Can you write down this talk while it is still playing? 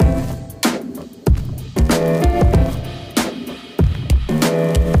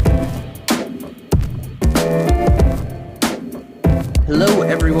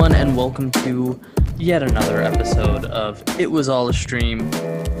welcome to yet another episode of It Was All a Stream.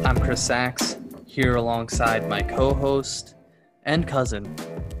 I'm Chris Sachs, here alongside my co-host and cousin,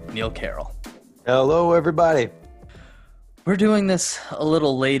 Neil Carroll. Hello, everybody. We're doing this a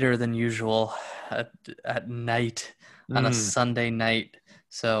little later than usual at night on a Sunday night,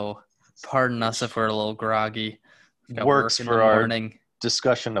 so pardon us if we're a little groggy. We've got Works work in for the our morning.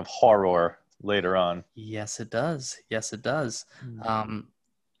 discussion of horror later on. Yes, it does.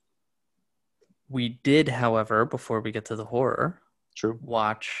 We did, however, before we get to the horror, True.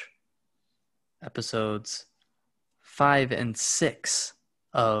 watch episodes 5 and 6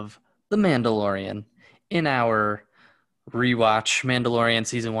 of The Mandalorian in our rewatch, Mandalorian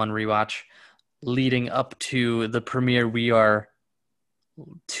Season 1 rewatch, leading up to the premiere. We are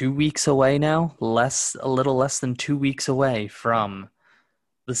 2 weeks away now, a little less than 2 weeks away from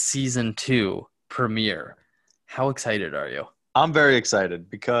the Season 2 premiere. How excited are you? I'm very excited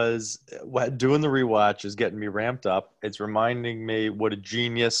because doing the rewatch is getting me ramped up. It's reminding me what a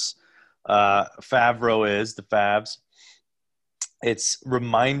genius Favreau is, the Favs. It's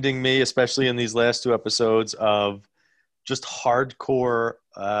reminding me, especially in these last two episodes, of just hardcore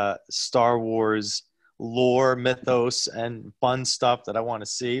Star Wars lore, mythos, and fun stuff that I want to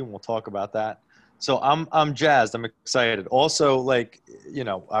see, and we'll talk about that. So I'm jazzed. I'm excited. Also,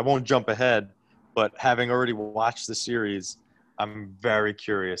 I won't jump ahead, but having already watched the series, I'm very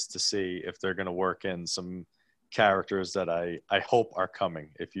curious to see if they're going to work in some characters that I hope are coming.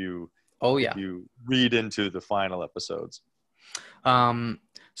 If you read into the final episodes.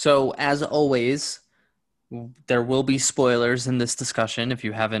 So as always, there will be spoilers in this discussion. If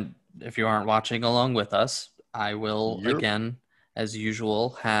you aren't watching along with us, I will again, as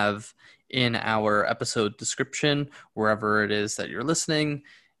usual, have in our episode description, wherever it is that you're listening,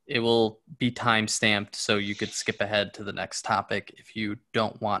 it will be time-stamped so you could skip ahead to the next topic if you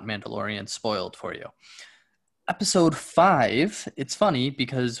don't want Mandalorian spoiled for you. Episode 5, it's funny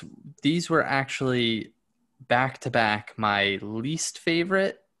because these were actually back-to-back my least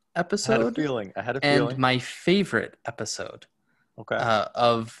favorite episode. I had a feeling. And my favorite episode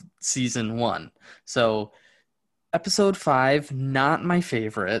of Season 1. So episode 5, not my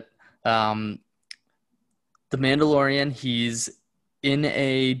favorite. The Mandalorian, he's in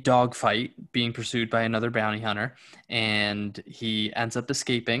a dogfight being pursued by another bounty hunter, and he ends up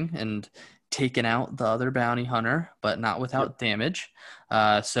escaping and taking out the other bounty hunter, but not without damage.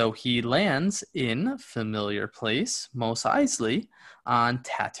 So he lands in a familiar place, Mos Eisley, on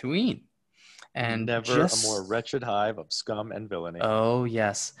Tatooine. And never a more wretched hive of scum and villainy. Oh,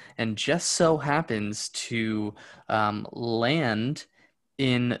 yes. And just so happens to land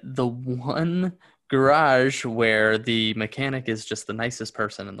in the one garage where the mechanic is just the nicest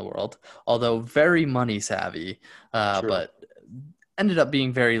person in the world, although very money savvy, but ended up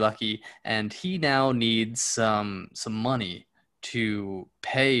being very lucky. And he now needs some money to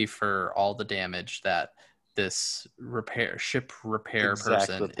pay for all the damage that this ship repair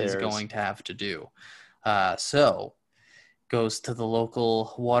person is going to have to do. So goes to the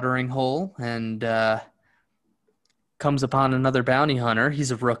local watering hole and comes upon another bounty hunter.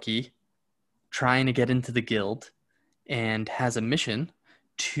 He's a rookie trying to get into the guild and has a mission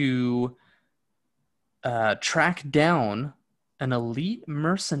to track down an elite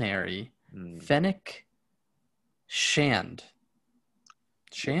mercenary, Fennec Shand.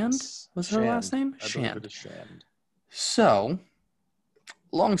 Shand? Was her last name? Shand. So,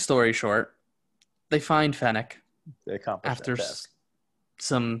 long story short, they find Fennec after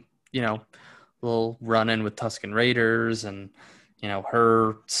some, little run-in with Tusken Raiders and,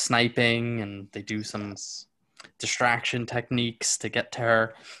 her sniping, and they do some distraction techniques to get to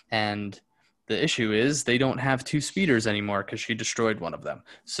her. And the issue is they don't have 2 speeders anymore because she destroyed one of them.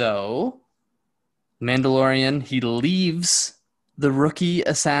 So, Mandalorian, he leaves the rookie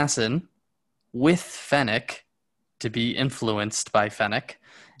assassin with Fennec to be influenced by Fennec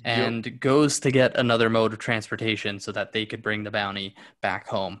and goes to get another mode of transportation so that they could bring the bounty back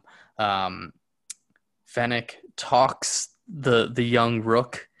home. Fennec talks the young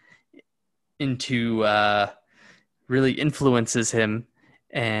rook into really influences him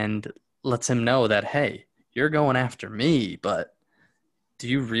and lets him know that, hey, you're going after me, but do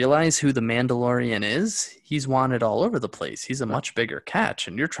you realize who the Mandalorian is? He's wanted all over the place. He's a much bigger catch,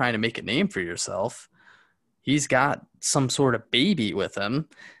 and you're trying to make a name for yourself. He's got some sort of baby with him,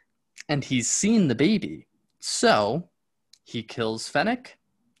 and he's seen the baby. So he kills Fennec,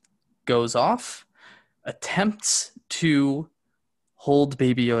 goes off, attempts to hold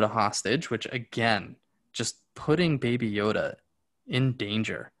Baby Yoda hostage, which, again, just putting Baby Yoda in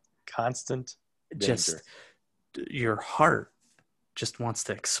danger. Constant danger. Just your heart just wants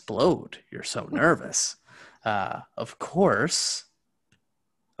to explode. You're so nervous. Of course,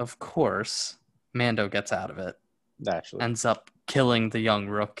 Mando gets out of it. Naturally. Ends up killing the young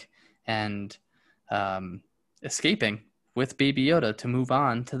Rook and escaping with Baby Yoda to move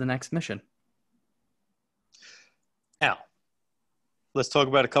on to the next mission. Now, let's talk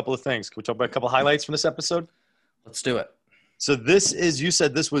about a couple of things. Can we talk about a couple of highlights from this episode? Let's do it. So you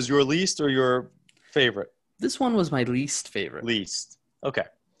said this was your least or your favorite? This one was my least favorite. Least. Okay.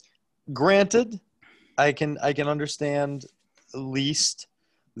 Granted, I can understand least.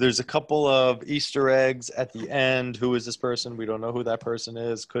 There's a couple of Easter eggs at the end. Who is this person? We don't know who that person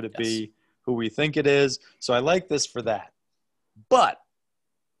is. Could it be who we think it is? So I like this for that. But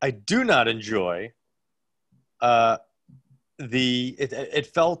I do not enjoy it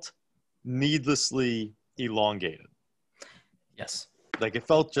felt needlessly elongated. Yes. Like it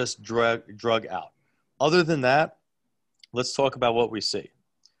felt just drug out. Other than that, let's talk about what we see.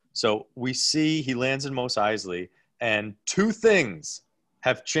 So we see he lands in Mos Eisley, and two things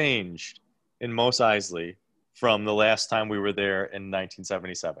have changed in Mos Eisley from the last time we were there in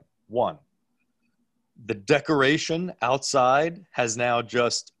 1977. One, the decoration outside has now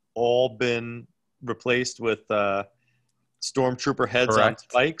just all been replaced with stormtrooper heads on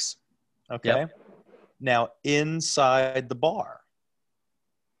spikes. Okay. Yep. Now, inside the bar,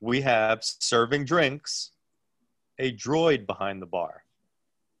 we have serving drinks, a droid behind the bar.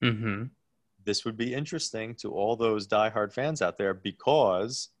 Mm-hmm. This would be interesting to all those diehard fans out there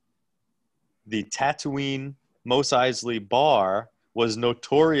because the Tatooine Mos Eisley bar was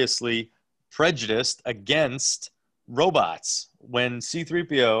notoriously prejudiced against robots. When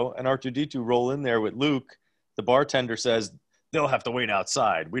C-3PO and R2-D2 roll in there with Luke, the bartender says, they'll have to wait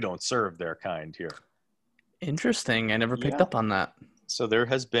outside. We don't serve their kind here. Interesting. I never picked up on that. So there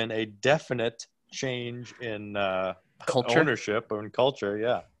has been a definite change in culture, ownership and culture.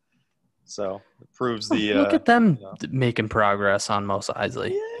 Yeah. So it proves the look at them making progress on Mos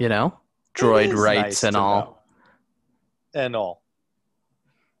Eisley. Droid rights and all.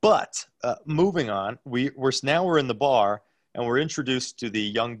 But moving on, we're in the bar and we're introduced to the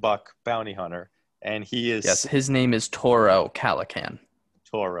young buck bounty hunter, and he is his name is Toro Calican.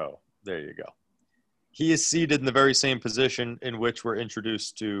 Toro, there you go. He is seated in the very same position in which we're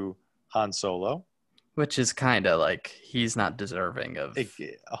introduced to Han Solo. Which is kind of like he's not deserving of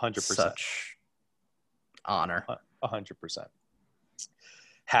 100% such honor. 100%.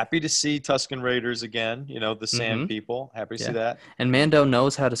 Happy to see Tusken Raiders again. The Sand people. Happy to see that. And Mando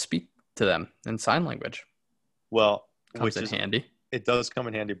knows how to speak to them in sign language. Well, comes in handy. It does come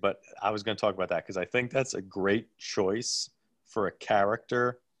in handy, but I was going to talk about that because I think that's a great choice for a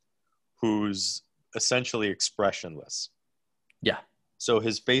character who's essentially expressionless. Yeah. So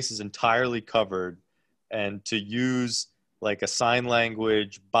his face is entirely covered, and to use like a sign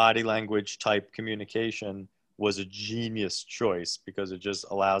language, body language type communication was a genius choice because it just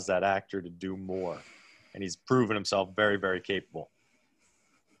allows that actor to do more. And he's proven himself very, very capable.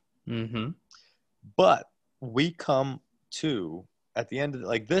 Mm-hmm. But we come to, at the end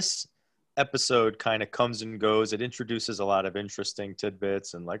of this episode kind of comes and goes. It introduces a lot of interesting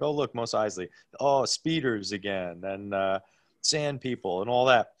tidbits and like, oh, look, Mos Eisley. Oh, speeders again. And sand people and all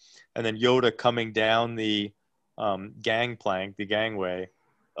that. And then Yoda coming down the gangplank, the gangway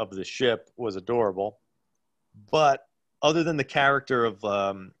of the ship was adorable. But other than the character of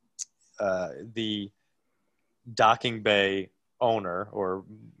the docking bay owner or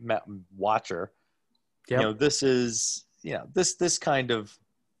watcher, this is, this kind of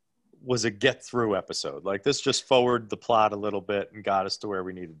was a get through episode. Like this just forwarded the plot a little bit and got us to where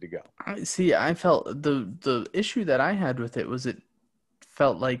we needed to go. I felt the issue that I had with it was it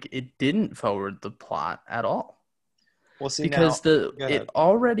felt like it didn't forward the plot at all. Well, see, because it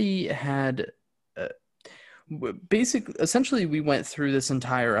already had essentially we went through this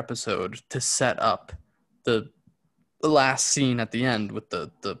entire episode to set up the last scene at the end with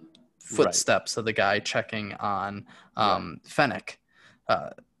the footsteps of the guy checking on Fennec,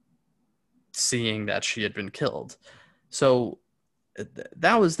 seeing that she had been killed. So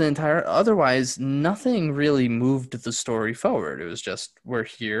that was the entire, otherwise nothing really moved the story forward. It was just, we're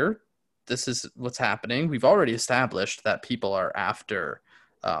here, this is what's happening. We've already established that people are after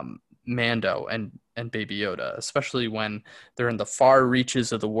Mando and Baby Yoda, especially when they're in the far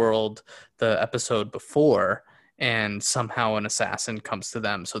reaches of the world the episode before, and somehow an assassin comes to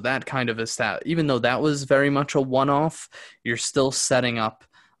them. So that kind of even though that was very much a one-off, you're still setting up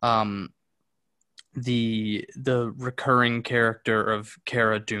the recurring character of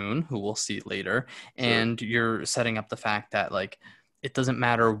Cara Dune, who we'll see later, and you're setting up the fact that like it doesn't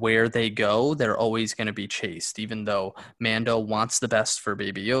matter where they go, they're always going to be chased, even though Mando wants the best for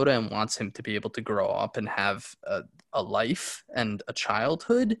Baby Yoda and wants him to be able to grow up and have a life and a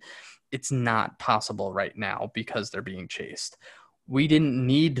childhood. It's not possible right now because they're being chased. We didn't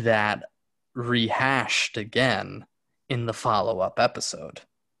need that rehashed again in the follow-up episode.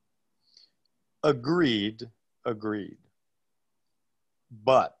 Agreed.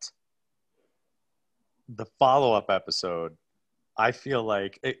 But the follow-up episode, I feel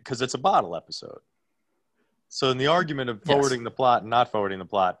like, because it's a bottle episode. So in the argument of forwarding the plot and not forwarding the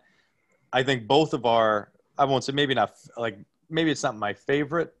plot, I think both of our, I won't say maybe not, like maybe it's not my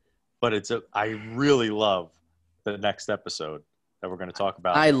favorite, but I really love the next episode that we're going to talk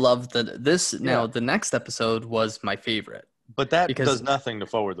about. I love the next episode was my favorite. But that does nothing to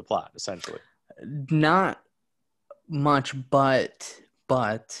forward the plot, essentially. Not much,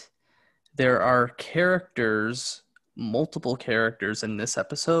 but there are characters, multiple characters in this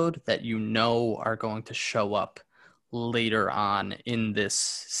episode that are going to show up later on in this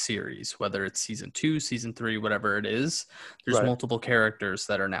series, whether it's season 2, season 3, whatever it is. There's multiple characters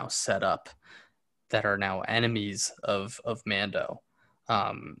that are now set up that are now enemies of Mando.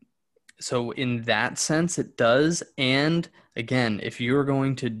 So in that sense, it does. And again, if you're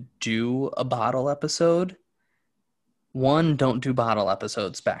going to do a bottle episode, one, don't do bottle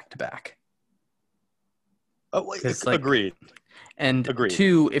episodes back to back. Oh, agreed. And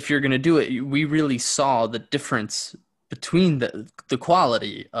two, if you're going to do it, we really saw the difference between the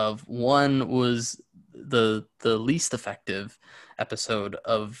quality of one was the least effective episode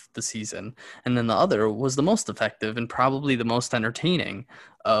of the season, and then the other was the most effective and probably the most entertaining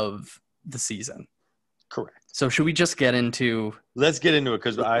of the season. Correct. So should we just get into... Let's get into it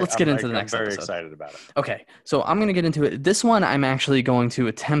because I'm very excited about it. Okay, so I'm going to get into it. This one, I'm actually going to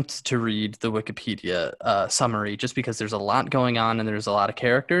attempt to read the Wikipedia summary just because there's a lot going on and there's a lot of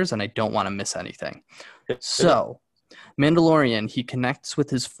characters and I don't want to miss anything. So, Mandalorian, he connects with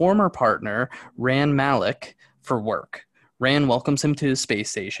his former partner, Ran Malak, for work. Ran welcomes him to his space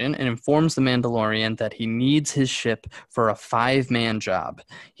station and informs the Mandalorian that he needs his ship for a 5-man job.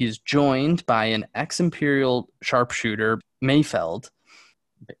 He is joined by an ex-Imperial sharpshooter, Mayfeld,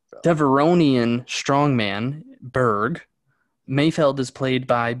 Devaronian strongman, Berg. Mayfeld is played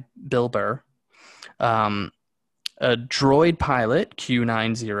by Bill Burr. A droid pilot,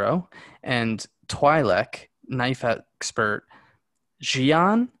 Q90, and Twi'lek, knife expert,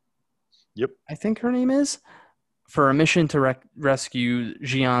 Xi'an, I think her name is, for a mission to rescue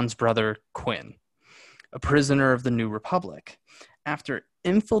Xi'an's brother, Quinn, a prisoner of the New Republic. After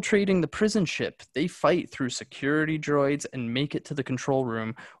infiltrating the prison ship, they fight through security droids and make it to the control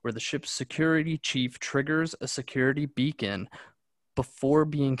room where the ship's security chief triggers a security beacon before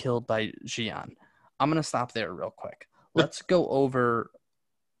being killed by Xi'an. I'm going to stop there real quick. Let's go over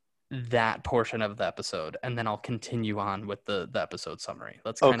that portion of the episode, and then I'll continue on with the episode summary.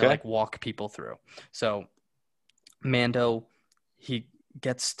 Let's kind of like walk people through. So Mando, he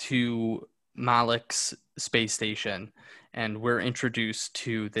gets to Malak's space station, and we're introduced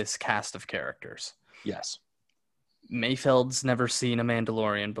to this cast of characters. Yes. Mayfeld's never seen a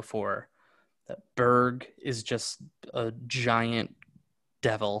Mandalorian before. Berg is just a giant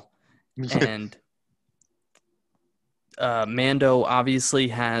devil. And Mando obviously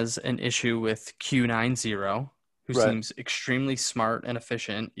has an issue with Q90, who seems extremely smart and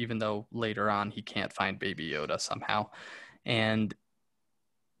efficient, even though later on he can't find Baby Yoda somehow. And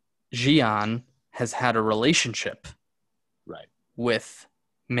Xi'an has had a relationship with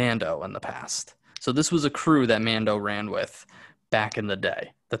Mando in the past. So this was a crew that Mando ran with back in the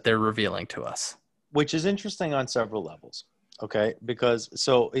day that they're revealing to us. Which is interesting on several levels, okay? Because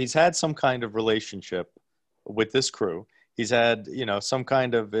so he's had some kind of relationship with this crew. He's had, some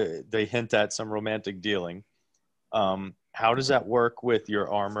kind of, they hint at some romantic dealing. How does that work with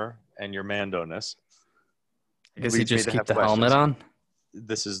your armor and your Mando-ness? I guess you just keep the helmet on.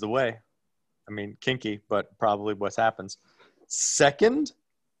 This is the way. I mean, kinky, but probably what happens. Second,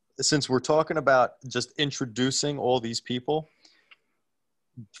 since we're talking about just introducing all these people,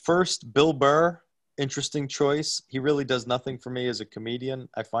 first, Bill Burr, interesting choice. He really does nothing for me as a comedian.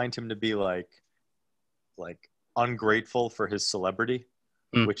 I find him to be like ungrateful for his celebrity,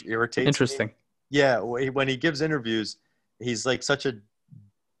 which irritates me. Yeah, when he gives interviews, he's like such a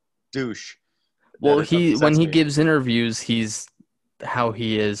douche. Well, when he gives interviews, he's how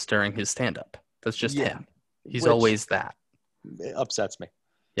he is during his stand-up. That's just him. He's always that. It upsets me.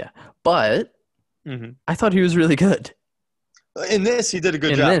 Yeah, but I thought he was really good. In this, he did a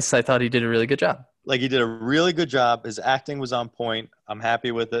good job. In this, I thought he did a really good job. Like, he did a really good job. His acting was on point. I'm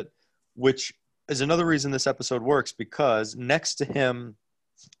happy with it, which is another reason this episode works, because next to him,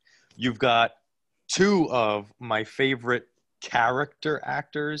 you've got two of my favorite character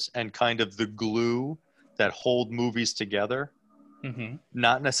actors and kind of the glue that hold movies together. Mm-hmm.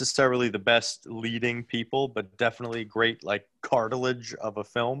 Not necessarily the best leading people, but definitely great, like, cartilage of a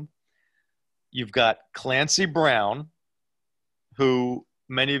film. You've got Clancy Brown, who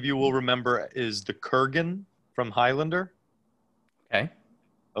many of you will remember is the Kurgan from Highlander.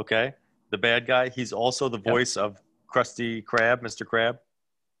 Okay. The bad guy. He's also the voice of Krusty Krab, Mr. Krab.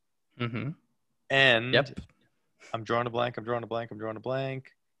 Mm-hmm. And I'm drawing a blank.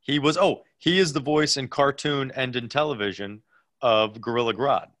 He is the voice in cartoon and in television of Gorilla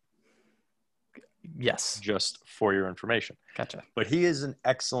Grodd. Yes. Just for your information. Gotcha. But he is an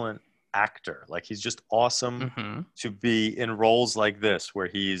excellent actor. Like, he's just awesome to be in roles like this, where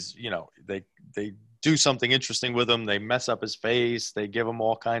he's, they do something interesting with him. They mess up his face. They give him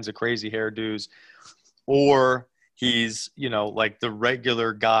all kinds of crazy hairdos. Or he's, like the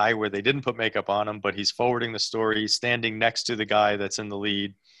regular guy where they didn't put makeup on him, but he's forwarding the story, standing next to the guy that's in the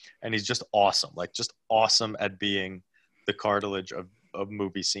lead. And he's just awesome. Like, just awesome at being the cartilage of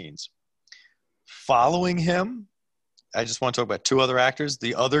movie scenes. Following him, I just want to talk about two other actors.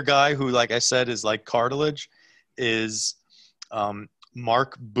 The other guy who, like I said, is like cartilage is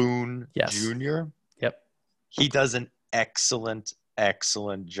Mark Boone Jr. Yep. He does an excellent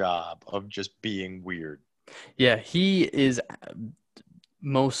job of just being weird. Yeah, he is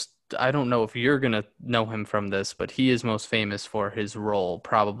I don't know if you're going to know him from this, but he is most famous for his role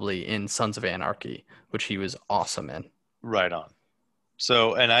probably in Sons of Anarchy, which he was awesome in. Right on.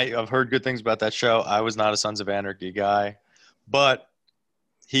 So, and I've heard good things about that show. I was not a Sons of Anarchy guy, but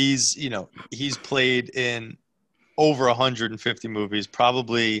he's played in over 150 movies.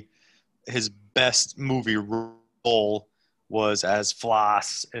 Probably his best movie role was as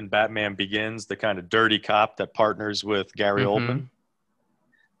Floss in Batman Begins, the kind of dirty cop that partners with Gary Oldman.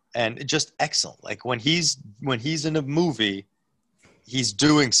 And just excellent. Like, when he's in a movie, he's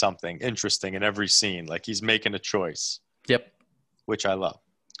doing something interesting in every scene. Like, he's making a choice. Yep. Which I love.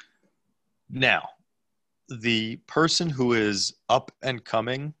 Now, the person who is up and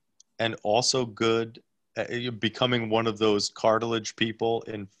coming and also good at becoming one of those cartilage people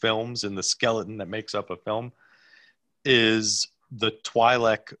in films, in the skeleton that makes up a film, is the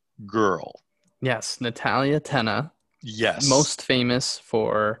Twi'lek girl. Yes, Natalia Tena. Yes. Most famous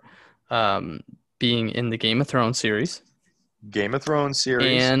for being in the Game of Thrones series.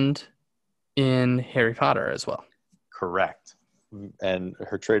 And in Harry Potter as well. Correct. And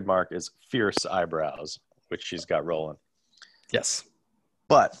her trademark is fierce eyebrows, which she's got rolling. Yes.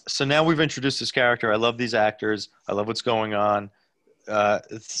 But so now we've introduced this character. I love these actors. I love what's going on.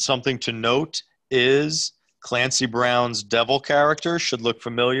 Something to note is Clancy Brown's devil character should look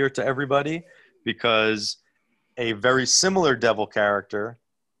familiar to everybody, because a very similar devil character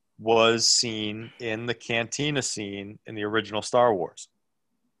was seen in the cantina scene in the original Star Wars.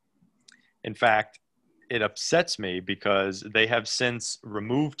 In fact, it upsets me because they have since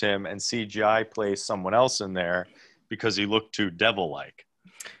removed him and CGI placed someone else in there because he looked too devil-like.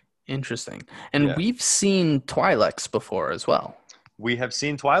 Interesting. And we've seen Twi'leks before as well. We have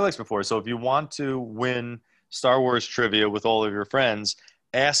seen Twi'leks before. So if you want to win Star Wars trivia with all of your friends,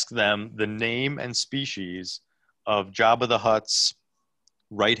 ask them the name and species of Jabba the Hutt's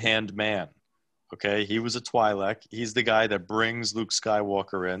right-hand man. Okay, he was a Twi'lek. He's the guy that brings Luke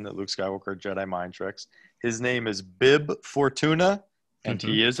Skywalker in, that Luke Skywalker Jedi mind tricks. His name is Bib Fortuna, and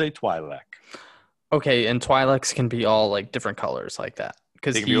he is a Twi'lek. Okay, and Twi'leks can be all like different colors like that,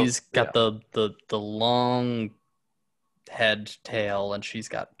 because he's got the long head, tail, and she's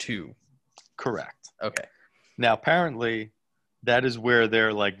got two. Correct. Okay. Now, apparently, that is where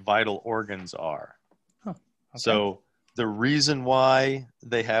their like vital organs are. Oh, okay. So the reason why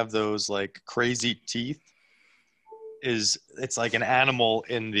they have those like crazy teeth is it's like an animal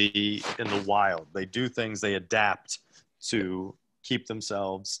in the wild. They do things, they adapt to keep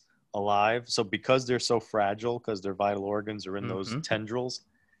themselves alive. So because they're so fragile, because their vital organs are in those tendrils,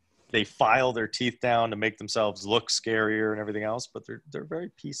 they file their teeth down to make themselves look scarier and everything else. But they're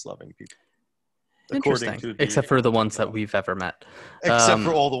very peace-loving people. Interesting. Except for the ones that we've ever met. Except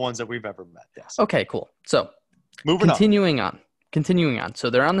for all the ones that we've ever met. Yes. Okay. Cool. So. Continuing on. So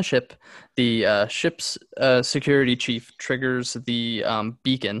they're on the ship. The ship's security chief triggers the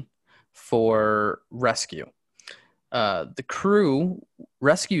beacon for rescue. The crew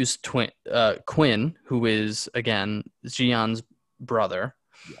rescues Quinn, who is, again, Xi'an's brother,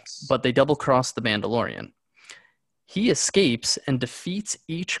 but they double-cross the Mandalorian. He escapes and defeats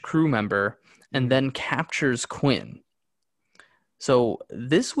each crew member and then captures Quinn. So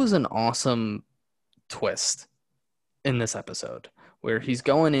this was an awesome twist in this episode where he's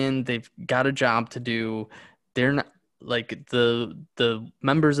going in, they've got a job to do. They're not like the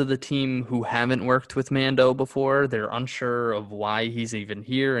members of the team who haven't worked with Mando before, they're unsure of why he's even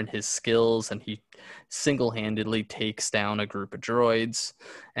here and his skills, and he single-handedly takes down a group of droids,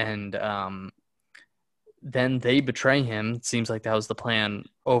 and then they betray him. It seems like that was the plan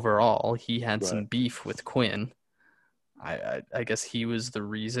overall. He had some beef with Quinn. I guess he was the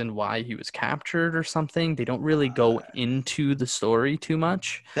reason why he was captured or something. They don't really go into the story too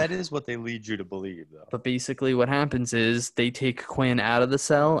much. That is what they lead you to believe, though. But basically what happens is they take Quinn out of the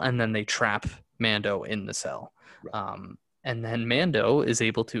cell and then they trap Mando in the cell. Right. And then Mando is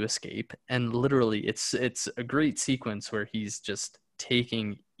able to escape. And literally it's a great sequence where he's just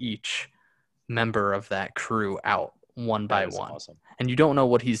taking each member of that crew out one by one. Awesome. And you don't know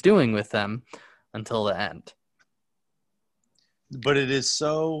what he's doing with them until the end. But it is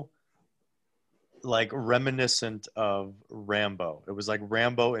so like reminiscent of Rambo. It was like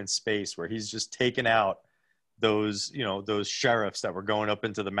Rambo in space where he's just taking out those sheriffs that were going up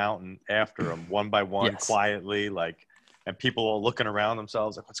into the mountain after him one by one, quietly, like, and people all looking around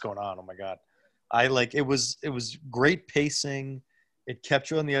themselves like, what's going on? Oh my God. It was great pacing. It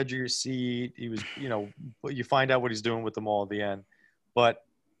kept you on the edge of your seat. He was, you find out what he's doing with them all at the end. But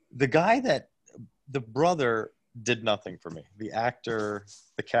the brother did nothing for me. The actor,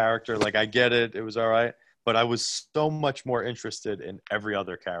 the character, like, I get it. It was all right. But I was so much more interested in every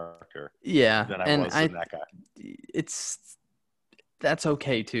other character than I was in that guy. That's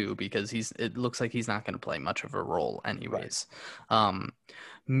okay too, because it looks like he's not going to play much of a role anyways. Right.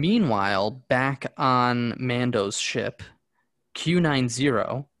 Meanwhile, back on Mando's ship,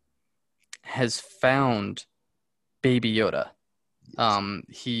 Q90 has found Baby Yoda.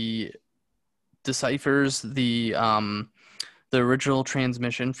 He deciphers the original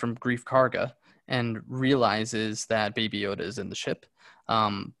transmission from Greef Karga and realizes that Baby Yoda is in the ship.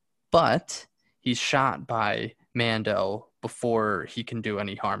 But he's shot by Mando before he can do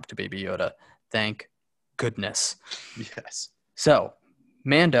any harm to Baby Yoda. Thank goodness. Yes. So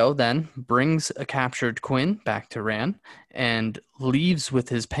Mando then brings a captured Quinn back to Ran and leaves with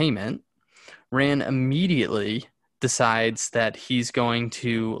his payment. Ran immediately decides that he's going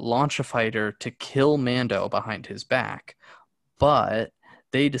to launch a fighter to kill Mando behind his back. But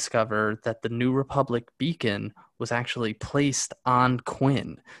they discover that the New Republic beacon was actually placed on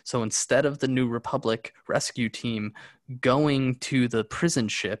Quinn. So instead of the New Republic rescue team going to the prison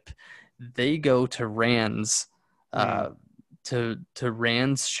ship, they go to Rand's to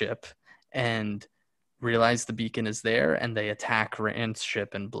Rand's ship and realize the beacon is there, and they attack Rand's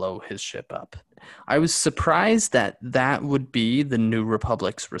ship and blow his ship up. I was surprised that would be the New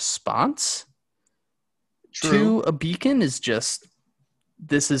Republic's response to a beacon. Is just,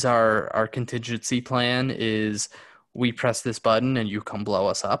 this is our contingency plan, is we press this button and you come blow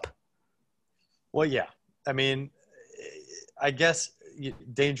us up. Well, yeah. I mean, I guess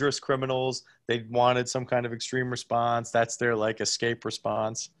dangerous criminals, they wanted some kind of extreme response. That's their escape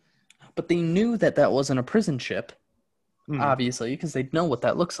response. But they knew that wasn't a prison ship, obviously, because they'd know what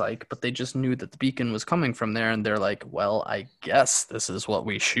that looks like. But they just knew that the beacon was coming from there, and they're like, well, I guess this is what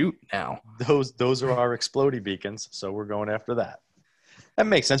we shoot now. Those are our explodey beacons, so we're going after that. That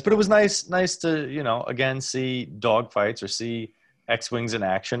makes sense. But it was nice to, again, see dogfights or see X-Wings in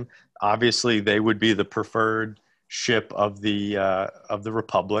action. Obviously, they would be the preferred ship of the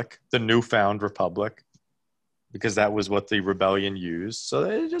Republic, the newfound Republic, because that was what the rebellion used. So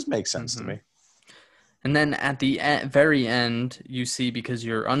it just makes sense to me. And then at the very end, you see, because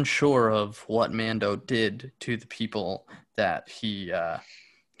you're unsure of what Mando did to the people that he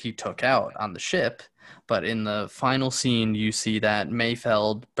took out on the ship, but in the final scene, you see that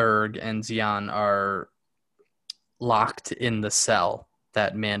Mayfeld, Berg, and Xian are locked in the cell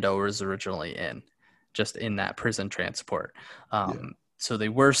that Mando was originally in, just in that prison transport. So they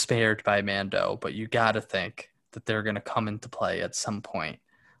were spared by Mando, but you got to think that they're going to come into play at some point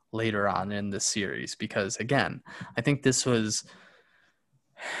later on in this series, because again, I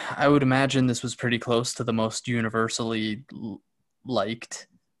would imagine this was pretty close to the most universally liked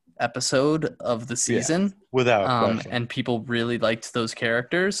episode of the season, without question. And people really liked those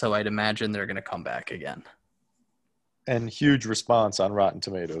characters, so I'd imagine they're going to come back again. And huge response on Rotten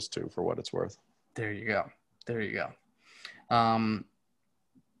Tomatoes too, for what it's worth. There you go.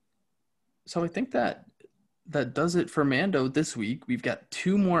 So I think that does it for Mando this week. We've got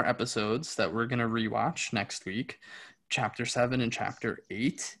 2 more episodes that we're going to rewatch next week. Chapter 7 and Chapter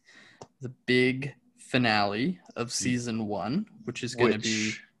 8. The big finale of Season 1, which is going to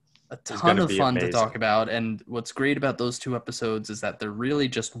be... a ton of fun to talk about. And what's great about those 2 episodes is that they're really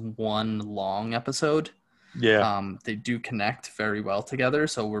just one long episode. Yeah. They do connect very well together.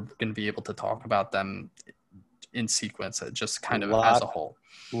 So we're going to be able to talk about them in sequence, just kind of as a whole.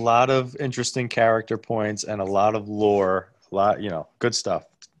 A lot of interesting character points and a lot of lore. A lot, good stuff.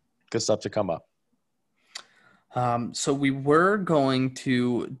 Good stuff to come up. So we were going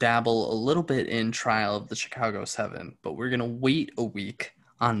to dabble a little bit in Trial of the Chicago 7, but we're going to wait a week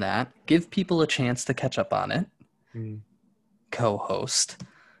on that. Give people a chance to catch up on it. Co-host.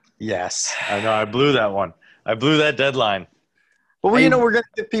 Yes, I know. I blew that one. I blew that deadline. But we're going to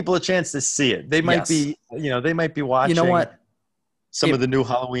give people a chance to see it. They might be, they might be watching. You know what? Some of the new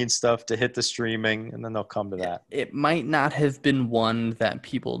Halloween stuff to hit the streaming, and then they'll come to that. It might not have been one that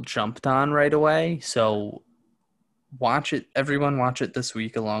people jumped on right away. So watch it. Everyone watch it this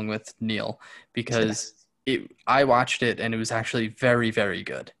week along with Neil, because I watched it and it was actually very, very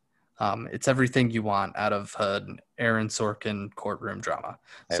good. It's everything you want out of an Aaron Sorkin courtroom drama.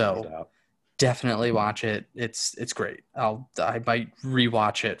 So definitely watch it. It's great. I might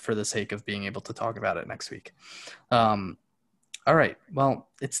rewatch it for the sake of being able to talk about it next week. All right. Well,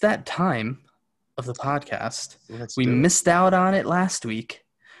 it's that time of the podcast. We missed out on it last week.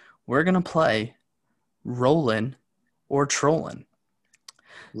 We're going to play Rollin' or Trollin'.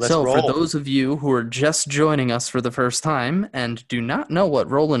 For those of you who are just joining us for the first time and do not know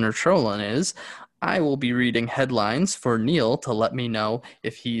what Rollin' or Trollin' is, I will be reading headlines for Neil to let me know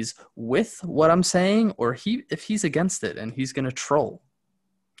if he's with what I'm saying or if he's against it and he's going to troll.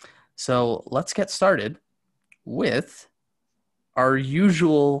 So let's get started with our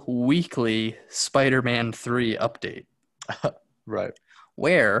usual weekly Spider-Man 3 update. Right.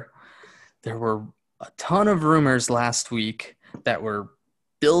 Where there were a ton of rumors last week that were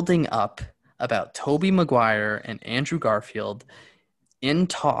building up about Tobey Maguire and Andrew Garfield in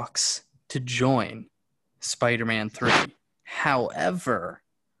talks to join Spider-Man 3. However,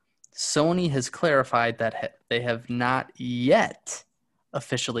 Sony has clarified that they have not yet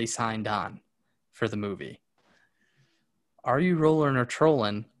officially signed on for the movie. Are you rolling or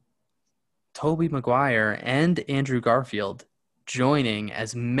trolling Tobey Maguire and Andrew Garfield joining,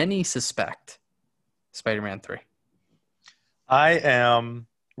 as many suspect, Spider-Man 3? I am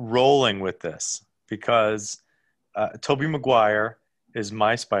rolling with this because Tobey Maguire is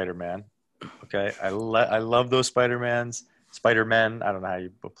my Spider-Man. Okay, I love those Spider-Mans. Spider-Men. I don't know how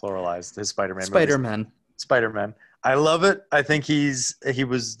you pluralize his Spider-Man. Spider-Men. Spider-Man. I love it. I think he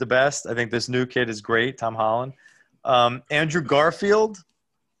was the best. I think this new kid is great, Tom Holland. Andrew Garfield,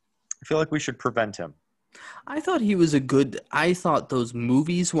 I feel like we should prevent him. I thought he was I thought those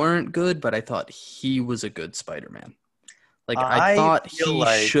movies weren't good, but I thought he was a good Spider-Man. I thought he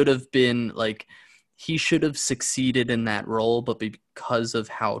should have been he should have succeeded in that role, but because of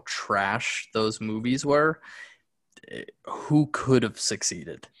how trash those movies were, who could have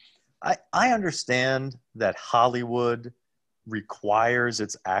succeeded? I understand that Hollywood requires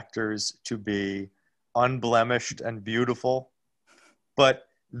its actors to be unblemished and beautiful, but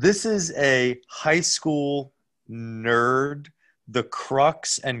this is a high school nerd. The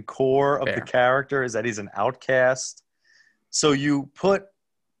crux and core of the character is that he's an outcast. So you put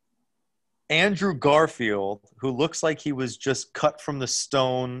Andrew Garfield, who looks like he was just cut from the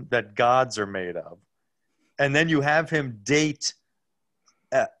stone that gods are made of, and then you have him date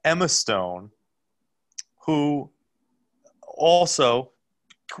Emma Stone, who also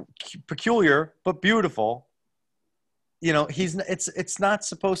peculiar but beautiful. It's not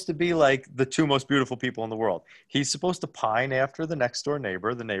supposed to be like the 2 most beautiful people in the world. He's supposed to pine after the next door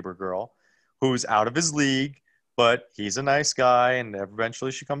neighbor, the neighbor girl, who's out of his league, but he's a nice guy, and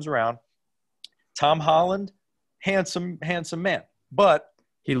eventually she comes around. Tom Holland, handsome man, but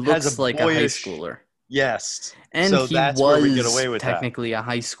he looks like a high schooler. Yes, and so that's where we get away with technically a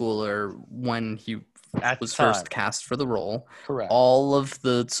high schooler when he was first cast for the role. Correct. All of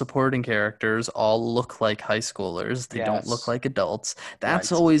the supporting characters all look like high schoolers. They don't look like adults.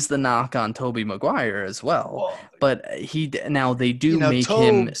 That's always the knock on Tobey Maguire as well. But they do make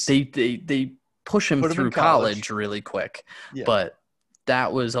him. They push him through college really quick. Yeah. But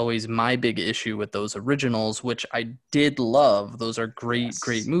that was always my big issue with those originals, which I did love. Those are great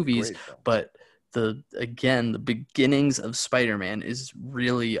movies. But the beginnings of Spider-Man is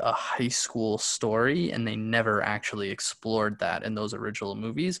really a high school story, and they never actually explored that in those original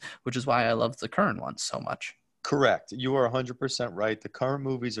movies, which is why I love the current ones so much. Correct. You are 100% right. The current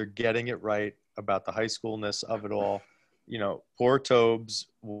movies are getting it right about the high schoolness of it all. Poor Tobes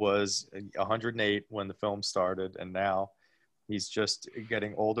was 108 when the film started, and now he's just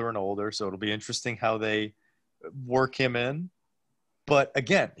getting older and older. So it'll be interesting how they work him in. But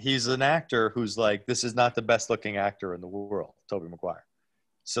again, he's an actor who's like, this is not the best looking actor in the world, Tobey Maguire.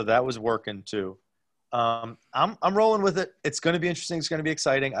 So that was working too. I'm rolling with it. It's going to be interesting. It's going to be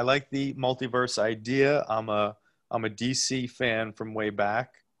exciting. I like the multiverse idea. I'm a DC fan from way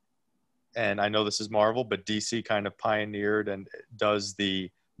back, and I know this is Marvel, but DC kind of pioneered and does the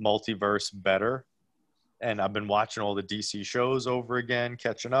multiverse better. And I've been watching all the DC shows over again,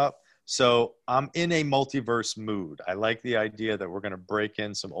 catching up. So I'm in a multiverse mood. I like the idea that we're going to break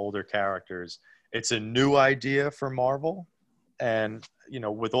in some older characters. It's a new idea for Marvel. And,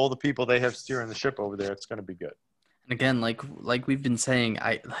 with all the people they have steering the ship over there, it's going to be good. And again, like we've been saying,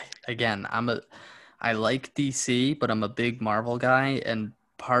 I like DC, but I'm a big Marvel guy. And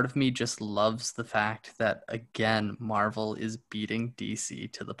part of me just loves the fact that, again, Marvel is beating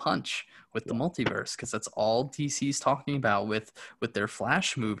DC to the punch with the multiverse, because that's all DC's talking about with their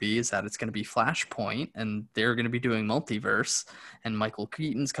Flash movie, is that it's going to be Flashpoint, and they're going to be doing multiverse, and Michael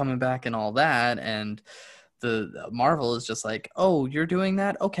Keaton's coming back and all that, and the Marvel is just like, oh, you're doing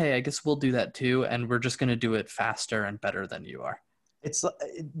that? Okay, I guess we'll do that too, and we're just going to do it faster and better than you are. It's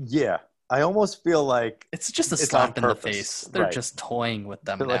yeah. I almost feel like it's just a slap in the face. They're just toying with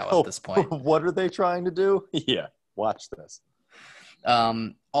them now at this point. What are they trying to do? Yeah, watch this.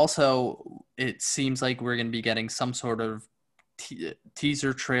 Also, it seems like we're going to be getting some sort of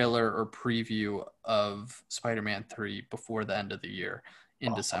teaser trailer or preview of Spider-Man 3 before the end of the year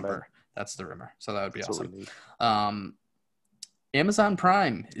in December. Man. That's the rumor. So that would be awesome. Amazon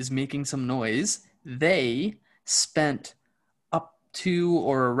Prime is making some noise. They spent up to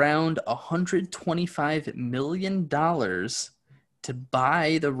or around $125 million to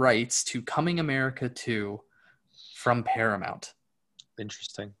buy the rights to Coming America 2 from Paramount.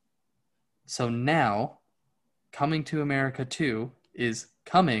 Interesting. So now Coming to America 2 is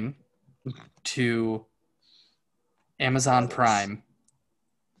coming to Amazon Prime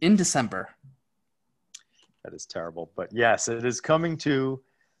in December. That is terrible. But yes, it is coming to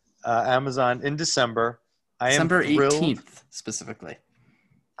Amazon in December. December 18th, specifically.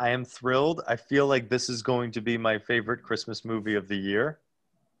 I am thrilled. I feel like this is going to be my favorite Christmas movie of the year.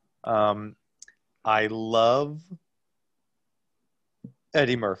 I love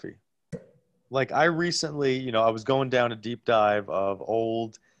Eddie Murphy. Like, I recently, I was going down a deep dive of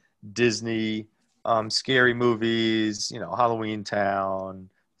old Disney scary movies, Halloween Town,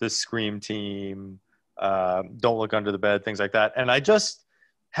 The Scream Team, Don't Look Under the Bed, things like that. And I just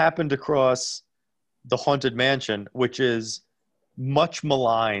happened across The Haunted Mansion, which is much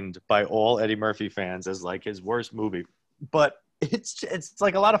maligned by all Eddie Murphy fans as like his worst movie. But it's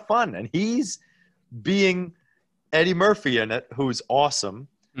like a lot of fun. And he's being Eddie Murphy in it, who's awesome.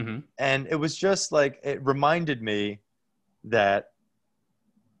 Mm-hmm. And it was just like, it reminded me that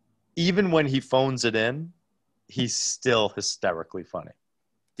even when he phones it in, he's still hysterically funny.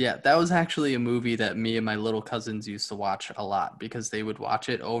 Yeah, that was actually a movie that me and my little cousins used to watch a lot, because they would watch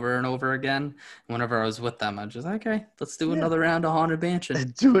it over and over again. Whenever I was with them, I'd just, okay, let's do another round of Haunted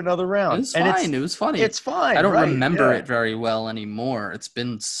Mansion. Do another round. It was fine. It was funny. It's fine. I don't remember it very well anymore. It's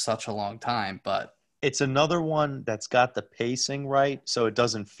been such a long time, but it's another one that's got the pacing right, so it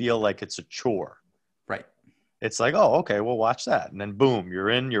doesn't feel like it's a chore. Right. It's like, oh, okay, we'll watch that. And then boom, you're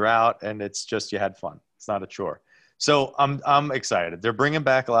in, you're out, and it's just you had fun. It's not a chore. So I'm excited. They're bringing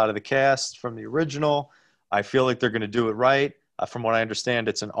back a lot of the cast from the original. I feel like they're going to do it right. From what I understand,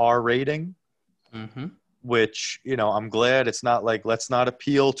 it's an R rating, which, I'm glad. It's not like, let's not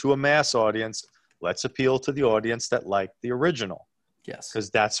appeal to a mass audience. Let's appeal to the audience that liked the original. Yes. Because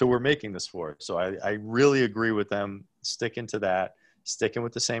that's who we're making this for. So I really agree with them sticking to that, sticking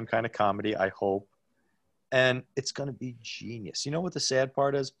with the same kind of comedy, I hope. And it's going to be genius. You know what the sad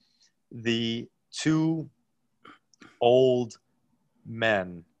part is? The two old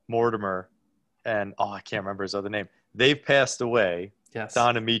men, Mortimer and, I can't remember his other name. They've passed away. Yes.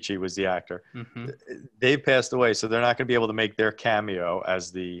 Don Amici was the actor. Mm-hmm. They've passed away, so they're not going to be able to make their cameo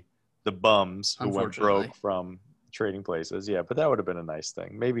as the bums who went broke from Trading Places. Yeah, but that would have been a nice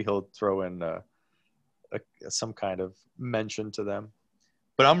thing. Maybe he'll throw in some kind of mention to them.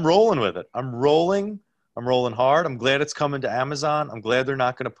 But I'm rolling with it. I'm rolling hard. I'm glad it's coming to Amazon. I'm glad they're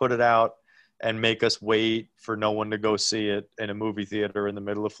not going to put it out and make us wait for no one to go see it in a movie theater in the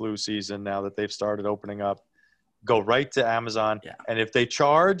middle of flu season now that they've started opening up. Go right to Amazon. Yeah. And if they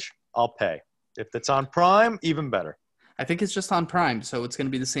charge, I'll pay. If it's on Prime, even better. I think it's just on Prime, so it's going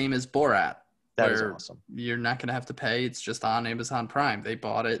to be the same as Borat. That is awesome. You're not going to have to pay. It's just on Amazon Prime. They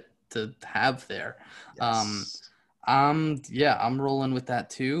bought it to have there. Yes. Yeah, I'm rolling with that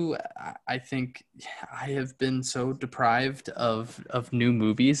too. I think I have been so deprived of new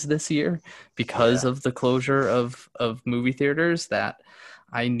movies this year because of the closure of movie theaters that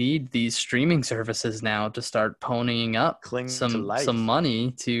I need these streaming services now to start ponying up some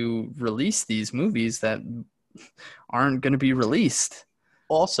money to release these movies that aren't going to be released.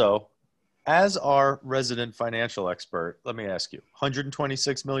 Also, as our resident financial expert, let me ask you,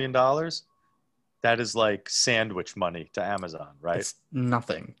 $126 million? That is like sandwich money to Amazon, right? It's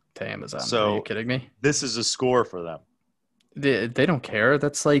nothing to Amazon. So, are you kidding me? This is a score for them. They don't care.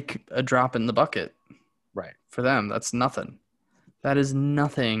 That's like a drop in the bucket. Right. For them, that's nothing. That is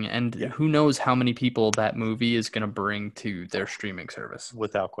nothing. And who knows how many people that movie is going to bring to their streaming service.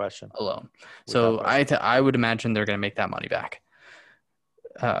 Without question. Alone. So I would imagine they're going to make that money back.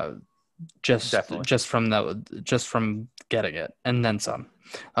 Just from getting it and then some.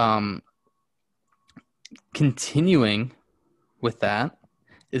 Continuing with that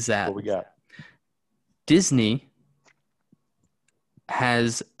is that what we got? Disney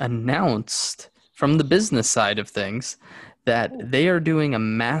has announced from the business side of things that they are doing a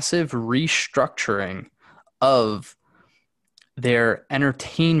massive restructuring of their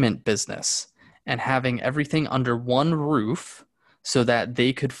entertainment business and having everything under one roof so that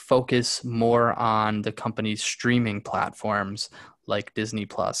they could focus more on the company's streaming platforms like Disney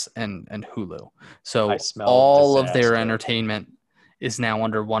Plus and Hulu. So all of their entertainment is now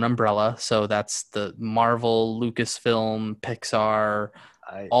under one umbrella. So that's the Marvel, Lucasfilm, Pixar,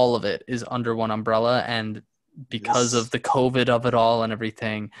 all of it is under one umbrella. And because of the COVID of it all and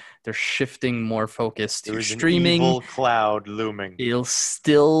everything, they're shifting more focus to streaming. An evil cloud looming. It'll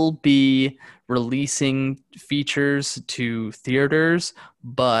still be releasing features to theaters,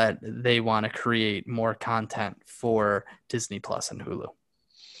 but they want to create more content for Disney Plus and Hulu.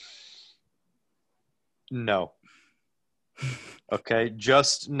 No. Okay,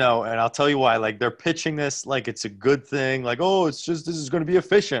 just no. And I'll tell you why. Like, they're pitching this like it's a good thing. Like, oh, it's just, this is going to be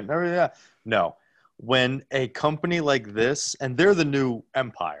efficient. No. When a company like this, and they're the new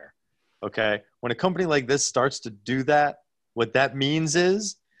empire, okay? When a company like this starts to do that, what that means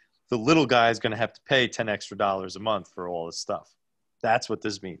is the little guy is going to have to pay $10 extra a month for all this stuff. That's what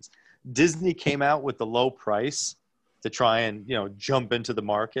this means. Disney came out with the low price to try and, jump into the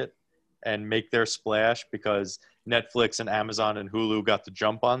market and make their splash because Netflix and Amazon and Hulu got the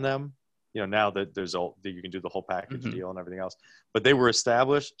jump on them. Now that you can do the whole package deal and everything else. But they were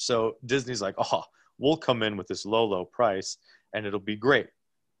established, so Disney's like, oh, we'll come in with this low price and it'll be great.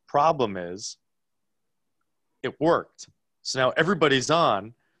 Problem is, it worked. So now everybody's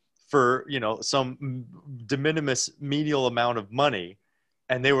on for, some de minimis menial amount of money.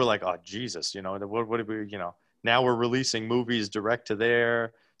 And they were like, oh, Jesus, what did we, now we're releasing movies direct to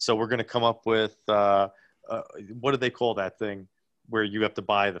there. So we're going to come up with, what do they call that thing where you have to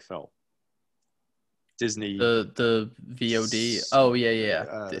buy the film? Disney. The VOD. Oh, yeah.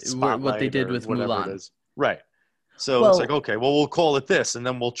 What they did with Mulan. Right. So it's like, okay, well, we'll call it this, and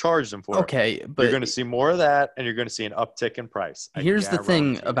then we'll charge them for it. Okay, but you're going to see more of that, and you're going to see an uptick in price. Here's the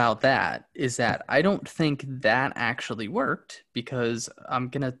thing about that is that I don't think that actually worked because I'm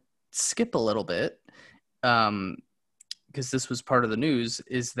going to skip a little bit because this was part of the news,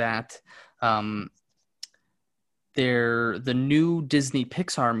 is that the new Disney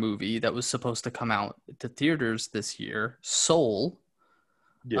Pixar movie that was supposed to come out to theaters this year, Soul,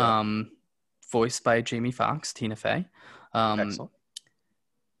 voiced by Jamie Foxx, Tina Fey,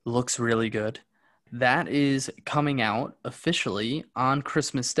 looks really good. That is coming out officially on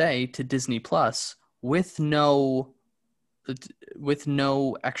Christmas Day to Disney Plus with no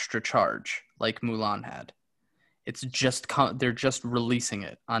extra charge like Mulan had. It's just they're just releasing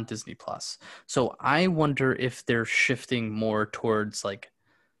it on Disney Plus. So I wonder if they're shifting more towards, like,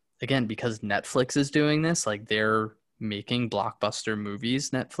 again, because Netflix is doing this, like they're making blockbuster movies,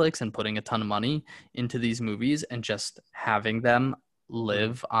 Netflix, and putting a ton of money into these movies and just having them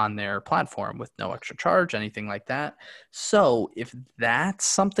live on their platform with no extra charge, anything like that. So if that's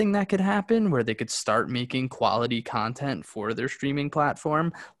something that could happen where they could start making quality content for their streaming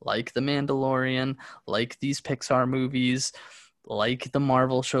platform, like The Mandalorian, like these Pixar movies, like the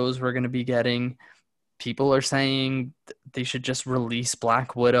Marvel shows we're going to be getting, people are saying they should just release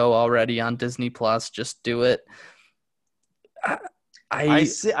Black Widow already on Disney Plus. Just do it. I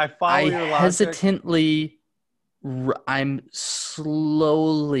follow your logic. Hesitantly, I'm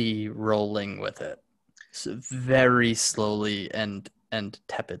slowly rolling with it, so very slowly and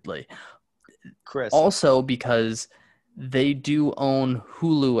tepidly. Chris, also because they do own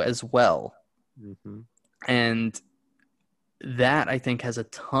Hulu as well, and that I think has a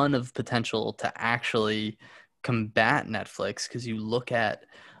ton of potential to actually combat Netflix, because you look at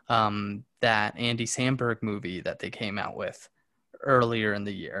that Andy Samberg movie that they came out with earlier in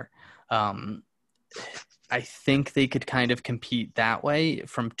the year. I think they could kind of compete that way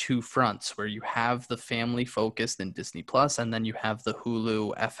from two fronts, where you have the family focused in Disney Plus, and then you have the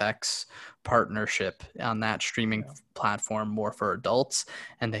Hulu FX partnership on that streaming platform more for adults.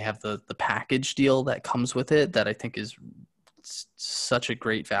 And they have the package deal that comes with it that I think is such a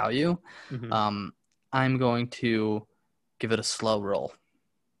great value. Mm-hmm. I'm going to give it a slow roll.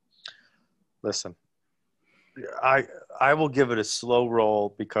 Listen, I will give it a slow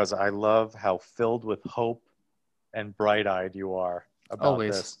roll because I love how filled with hope and bright-eyed you are about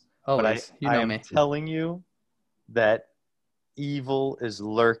this. Always. But I am telling you that evil is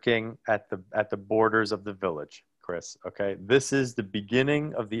lurking at the borders of the village, Chris. Okay? This is the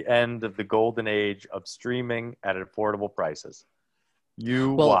beginning of the end of the golden age of streaming at affordable prices.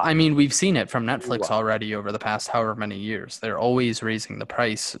 Watch. I mean, we've seen it from Netflix already over the past however many years. They're always raising the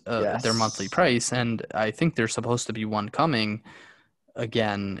price, their monthly price, and I think there's supposed to be one coming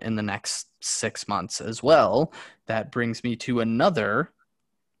again in the next 6 months as well. That brings me to another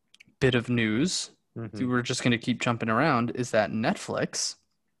bit of news. Mm-hmm. We're just going to keep jumping around. Is that Netflix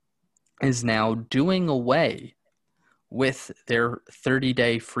is now doing away with their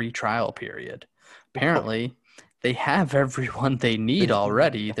 30-day free trial period. Apparently, they have everyone they need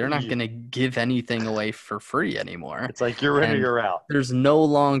already. They're not going to give anything away for free anymore. It's like you're in or you're out. There's no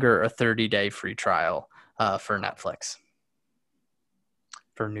longer a 30-day free trial for Netflix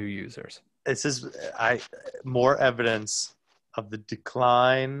for new users. This is more evidence of the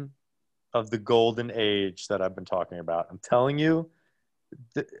decline of the golden age that I've been talking about. I'm telling you,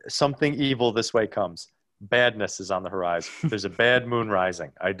 something evil this way comes. Badness is on the horizon. There's a bad moon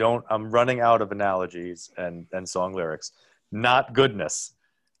rising. I'm running out of analogies and song lyrics. Not goodness.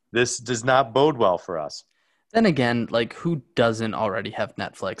 This does not bode well for us. Then again, like, who doesn't already have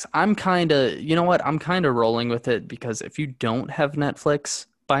Netflix? I'm kind of rolling with it, because if you don't have Netflix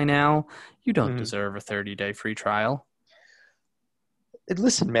by now, you don't deserve a 30-day free trial.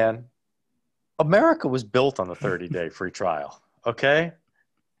 Listen, man, America was built on the 30-day free trial, okay?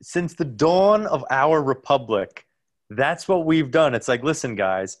 Since the dawn of our republic, that's what we've done. It's like, listen,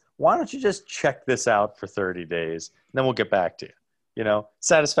 guys, why don't you just check this out for 30 days, and then we'll get back to you. You know,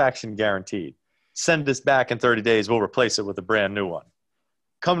 satisfaction guaranteed. Send this back in 30 days, we'll replace it with a brand new one.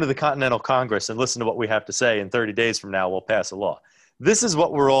 Come to the Continental Congress and listen to what we have to say. In 30 days from now, we'll pass a law. This is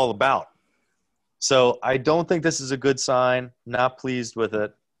what we're all about. So I don't think this is a good sign. Not pleased with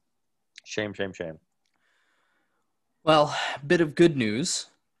it. Shame, shame, shame. Well, a bit of good news.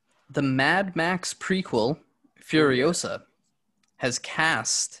 The Mad Max prequel, Furiosa, has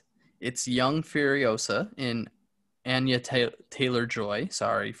cast its young Furiosa in Anya Taylor-Joy.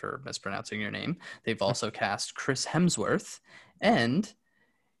 Sorry for mispronouncing your name. They've also cast Chris Hemsworth and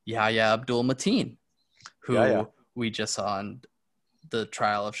Yahya Abdul-Mateen, who we just saw in the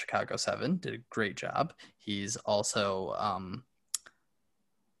Trial of Chicago 7. Did a great job. He's also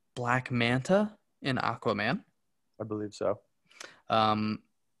Black Manta in Aquaman. I believe so.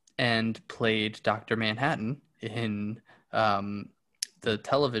 And played Dr. Manhattan in the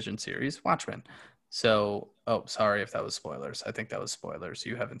television series Watchmen. So, sorry if that was spoilers. I think that was spoilers.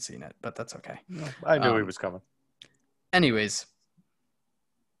 You haven't seen it, but that's okay. No, I knew he was coming. Anyways.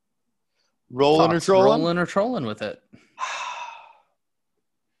 Rolling or trolling? Rolling or trolling with it?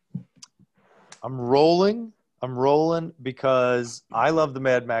 I'm rolling because I love the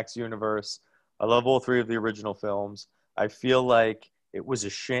Mad Max universe. I love all three of the original films. I feel like it was a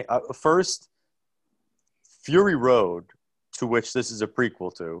shame. First, Fury Road, to which this is a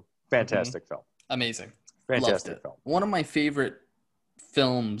prequel to, fantastic film. Amazing. Fantastic film. One of my favorite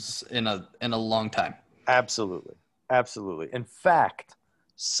films in a long time. Absolutely. Absolutely. In fact,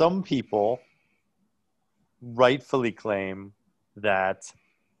 some people rightfully claim that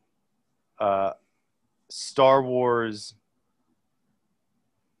Star Wars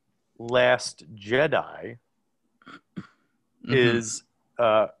Last Jedi is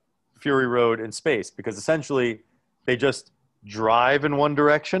Fury Road in space, because essentially they just drive in one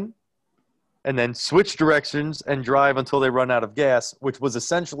direction and then switch directions and drive until they run out of gas, which was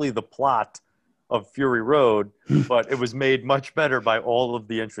essentially the plot of Fury Road, but it was made much better by all of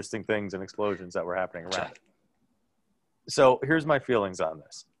the interesting things and explosions that were happening around it. So here's my feelings on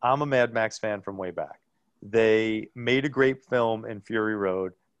this. I'm a Mad Max fan from way back. They made a great film in Fury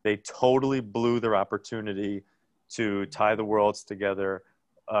Road. They totally blew their opportunity to tie the worlds together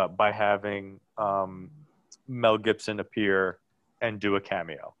by having Mel Gibson appear and do a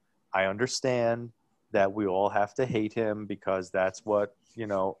cameo. I understand that we all have to hate him because that's what,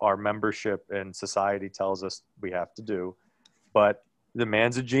 our membership in society tells us we have to do. But the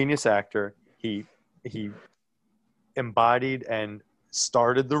man's a genius actor. He embodied and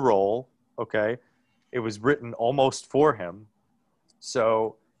started the role. Okay. It was written almost for him.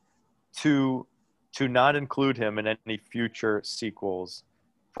 So to not include him in any future sequels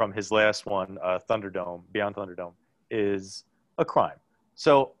from his last one, Thunderdome, Beyond Thunderdome, is a crime.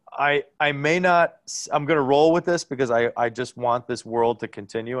 So I may not, I'm going to roll with this because I just want this world to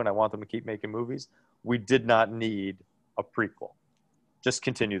continue and I want them to keep making movies. We did not need a prequel. Just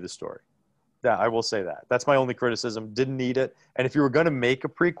continue the story. Yeah, I will say that. That's my only criticism. Didn't need it. And if you were going to make a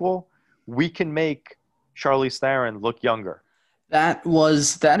prequel, we can make Charlize Theron look younger. That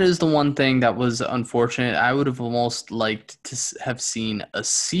is the one thing that was unfortunate. I would have almost liked to have seen a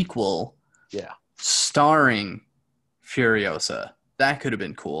sequel. Yeah. Starring Furiosa. That could have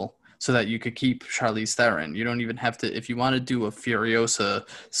been cool. So that you could keep Charlize Theron. You don't even have to, if you want to do a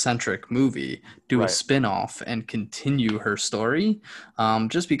Furiosa-centric movie, do a spin-off and continue her story.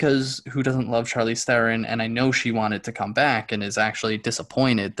 Just because who doesn't love Charlize Theron? And I know she wanted to come back and is actually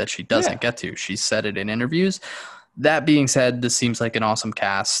disappointed that she doesn't get to. She said it in interviews. That being said, this seems like an awesome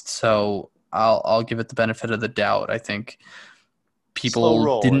cast. So I'll give it the benefit of the doubt. I think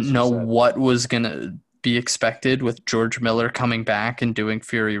people didn't know what was going to be expected with George Miller coming back and doing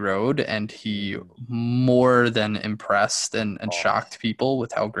Fury Road, and he more than impressed and shocked people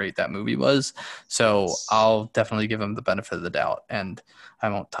with how great that movie was. So I'll definitely give him the benefit of the doubt, and I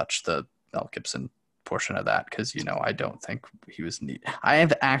won't touch the Mel Gibson portion of that because, I don't think he was neat. I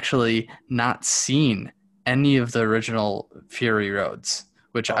have actually not seen any of the original Fury Roads,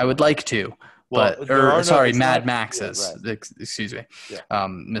 which I would like to. Mad Max's. Yeah, right. Excuse me. Yeah.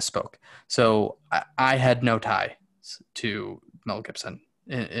 Misspoke. So I had no tie to Mel Gibson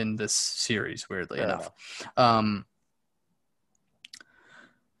in this series, weirdly enough.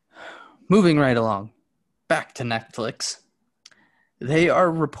 Moving right along, back to Netflix. They are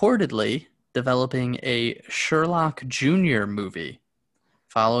reportedly developing a Sherlock Jr. movie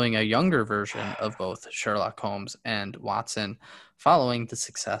following a younger version of both Sherlock Holmes and Watson following the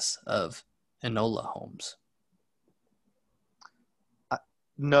success of Enola Holmes.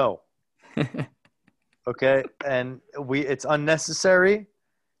 No. Okay, and it's unnecessary.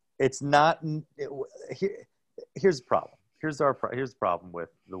 It's not. Here's the problem. Here's the problem with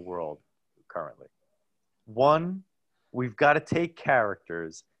the world currently. One, we've got to take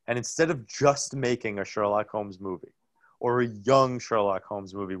characters, and instead of just making a Sherlock Holmes movie or a young Sherlock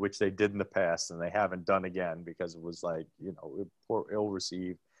Holmes movie, which they did in the past and they haven't done again because it was ill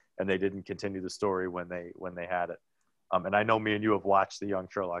received. And they didn't continue the story when they had it. And I know me and you have watched the young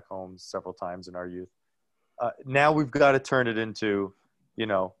Sherlock Holmes several times in our youth. Now we've got to turn it into,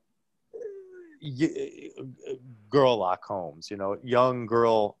 Girllock Holmes, young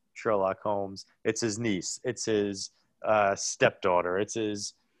girl Sherlock Holmes. It's his niece. It's his stepdaughter. It's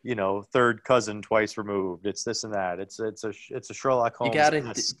his, third cousin twice removed. It's this and that. It's a Sherlock Holmes. You got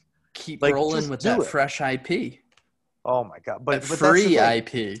to keep rolling with that fresh IP. Oh my God! But free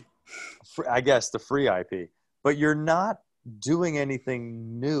IP. I guess the free IP, but you're not doing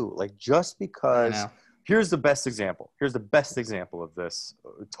anything new. Like just because. Here's the best example. Here's the best example of this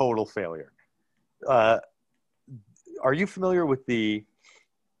total failure. Are you familiar with the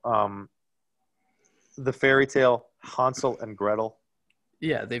fairy tale Hansel and Gretel?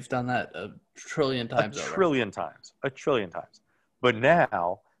 Yeah, they've done that a trillion times. A trillion times. But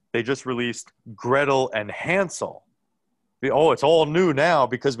now they just released Gretel and Hansel. Oh, it's all new now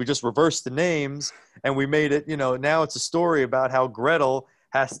because we just reversed the names and we made it, now it's a story about how Gretel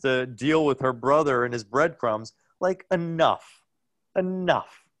has to deal with her brother and his breadcrumbs. Like, enough.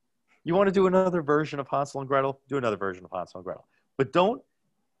 You want to do another version of Hansel and Gretel? Do another version of Hansel and Gretel. But don't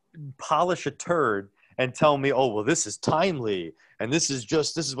polish a turd and tell me, oh, well, this is timely and this is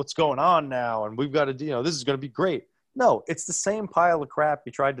what's going on now and we've got to, this is going to be great. No, it's the same pile of crap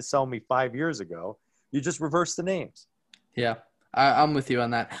you tried to sell me 5 years ago. You just reversed the names. Yeah, I'm with you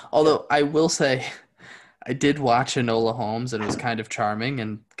on that. Although I will say I did watch Enola Holmes and it was kind of charming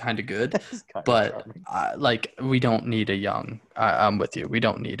and kind of good. But we don't need a young – I'm with you. We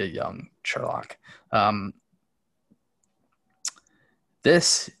don't need a young Sherlock.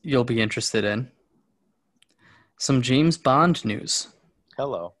 This you'll be interested in. Some James Bond news.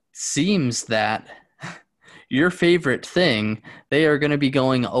 Hello. Seems that your favorite thing, they are going to be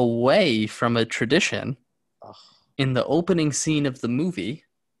going away from a tradition in the opening scene of the movie.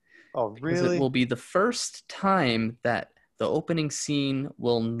 Oh, really? It will be the first time that the opening scene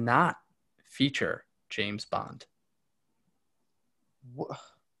will not feature James Bond.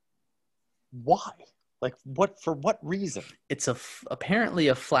 Why? Like, for what reason? It's apparently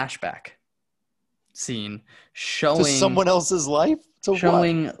a flashback scene showing to someone else's life. To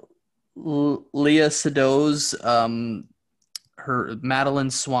showing Leah Sedow's her Madeline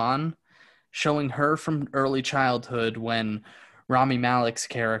Swan, showing her from early childhood when Rami Malek's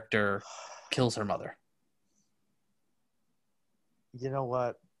character kills her mother. You know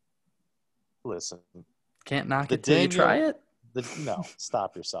what? Listen. Can't knock it till you try it? No,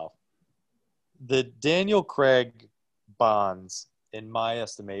 stop yourself. The Daniel Craig Bonds, in my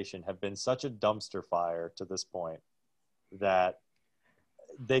estimation, have been such a dumpster fire to this point that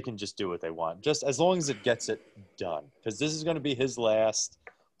they can just do what they want. Just as long as it gets it done. Because this is going to be his last.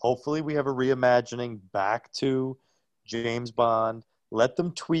 Hopefully we have a reimagining back to James Bond. Let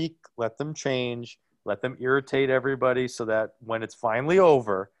them tweak. Let them change. Let them irritate everybody so that when it's finally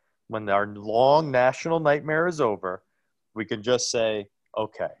over, when our long national nightmare is over, we can just say,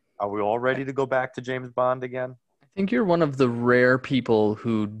 okay, are we all ready to go back to James Bond again? I think you're one of the rare people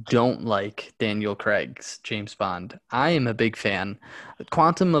who don't like Daniel Craig's James Bond. I am a big fan.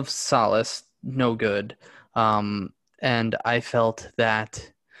 Quantum of Solace, no good. And I felt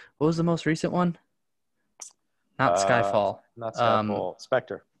that, what was the most recent one? Not Skyfall. Not Skyfall.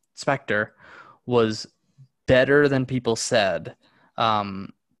 Spectre. Spectre was better than people said.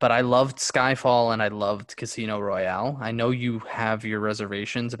 But I loved Skyfall and I loved Casino Royale. I know you have your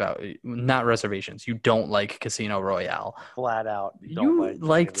reservations about, not reservations, you don't like Casino Royale. Flat out. You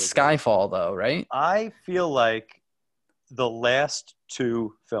liked Skyfall though, right? I feel like the last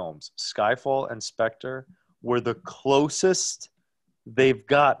two films, Skyfall and Spectre, were the closest they've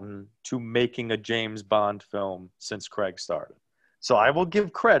gotten to making a James Bond film since Craig started. So I will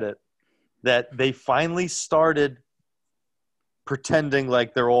give credit that they finally started pretending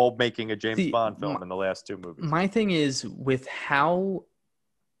like they're all making a James Bond film in the last two movies. My thing is, with how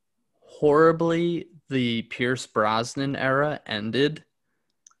horribly the Pierce Brosnan era ended,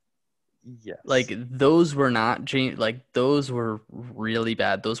 yes, like those were not James, like those were really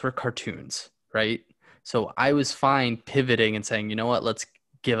bad. Those were cartoons, right? So I was fine pivoting and saying, you know what, let's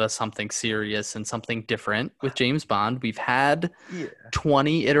give us something serious and something different with James Bond. We've had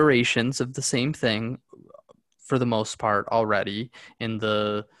 20 iterations of the same thing for the most part already in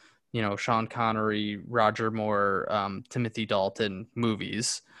the, you know, Sean Connery, Roger Moore, Timothy Dalton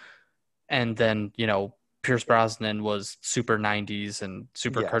movies. And then, you know, Pierce Brosnan was super 90s and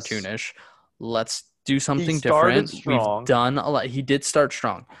super cartoonish. Let's do something different. We've done a lot. He did start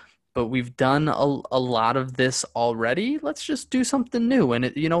strong, but we've done a lot of this already. Let's just do something new.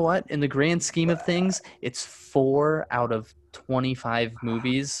 And you know what? In the grand scheme of things, it's 4 out of 25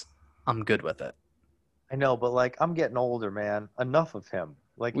 movies. I'm good with it. I know, but like I'm getting older, man. Enough of him.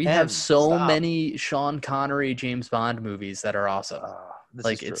 Like we have so many Sean Connery James Bond movies that are awesome.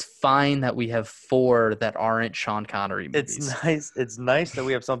 Like it's fine that we have 4 that aren't Sean Connery movies. It's nice. It's nice that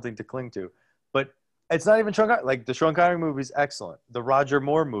we have something to cling to, but it's not even Sean Connery. Like the Sean Connery movies, excellent. The Roger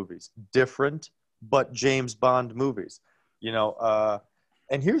Moore movies, different, but James Bond movies. You know,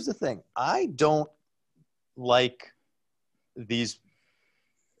 and here's the thing: I don't like these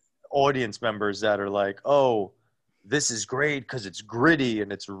audience members that are like, oh, this is great because it's gritty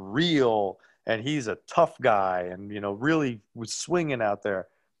and it's real and he's a tough guy and, you know, really was swinging out there.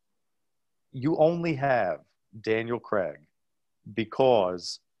 You only have Daniel Craig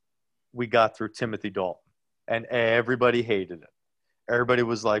because we got through Timothy Dalton and everybody hated it. Everybody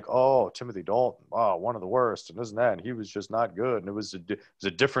was like, oh, Timothy Dalton, oh, one of the worst and this and that. And he was just not good. And it was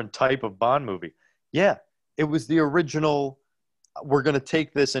a different type of Bond movie. Yeah, it was the original. We're going to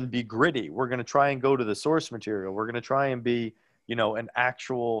take this and be gritty. We're going to try and go to the source material. We're going to try and be, you know, an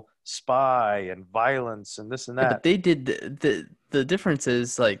actual spy and violence and this and that. Yeah, but they did the difference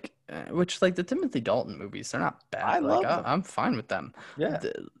is like, which like the Timothy Dalton movies, they're not bad. I love them. I'm fine with them. Yeah,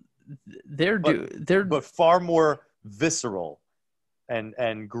 they're but far more visceral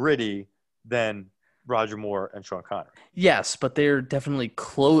and gritty than Roger Moore and Sean Connery. Yes, but they're definitely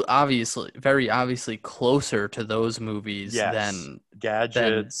very obviously closer to those movies than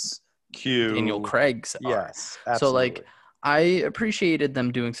Gadgets, Q, Daniel Craig's are. Yes, absolutely. So like I appreciated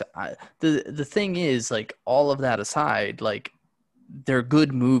them doing so. The thing is, like, all of that aside, like they're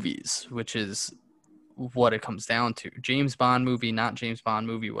good movies, which is what it comes down to. James Bond movie, not James Bond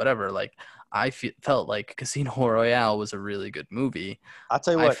movie, whatever. Like I felt like Casino Royale was a really good movie. I'll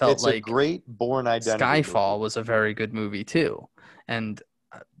tell you what, it's like a great Bourne Identity. Skyfall was a very good movie too. And,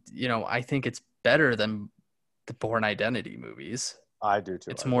 you know, I think it's better than the Bourne Identity movies. I do too.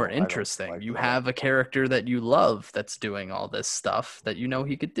 It's more interesting. You have a character that you love that's doing all this stuff that you know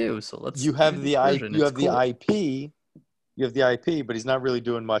he could do. So let's. You have the IP. You have the IP, but he's not really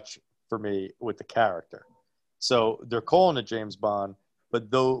doing much for me with the character. So they're calling it James Bond, but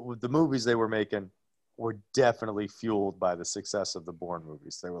though the movies they were making were definitely fueled by the success of the Bourne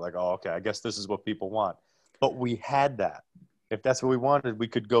movies. They were like, oh, okay, I guess this is what people want. But we had that. If that's what we wanted, we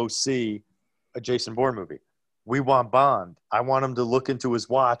could go see a Jason Bourne movie. We want Bond. I want him to look into his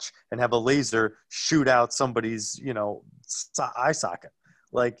watch and have a laser shoot out somebody's, eye socket.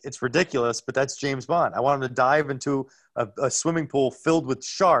 Like, it's ridiculous, but that's James Bond. I want him to dive into a swimming pool filled with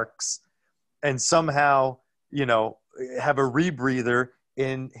sharks and somehow, have a rebreather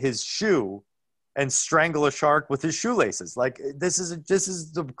in his shoe and strangle a shark with his shoelaces. Like, this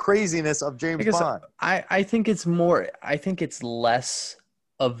is the craziness of James Bond. I think it's less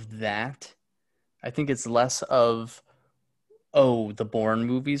of that. I think it's less of, the Bourne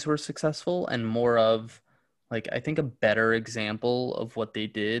movies were successful, and more of, like, I think a better example of what they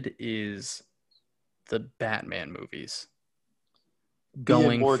did is the Batman movies.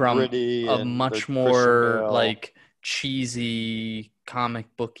 Going from a much more like cheesy comic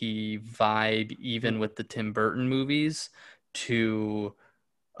booky vibe, even with the Tim Burton movies, to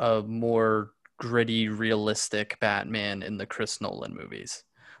a more gritty, realistic Batman in the Chris Nolan movies.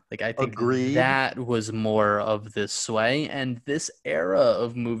 Like, I think that was more of the sway, and this era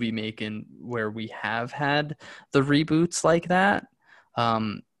of movie making where we have had the reboots like that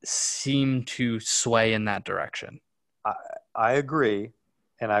seem to sway in that direction. I agree,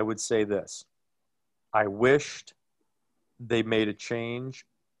 and I would say this. I wished they made a change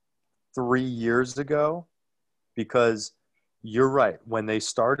 3 years ago, because you're right. When they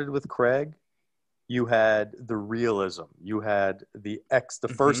started with Craig, you had the realism. You had the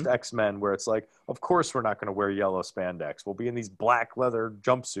first X-Men, where it's like, of course we're not going to wear yellow spandex. We'll be in these black leather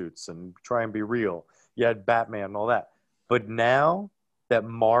jumpsuits and try and be real. You had Batman and all that. But now that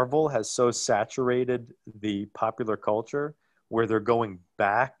Marvel has so saturated the popular culture, where they're going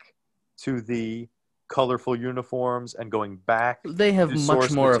back to the colorful uniforms and going back, they have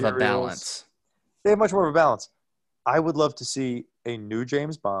much more of a balance. They have much more of a balance. I would love to see a new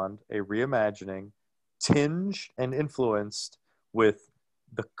James Bond, a reimagining, tinged and influenced with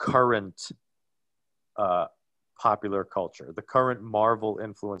the current popular culture, the current Marvel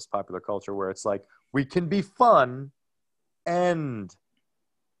influenced popular culture, where it's like, we can be fun and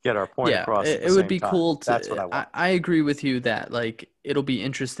get our point across. It would be cool. That's what I want. I agree with you that, like, it'll be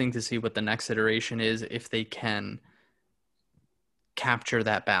interesting to see what the next iteration is, if they can capture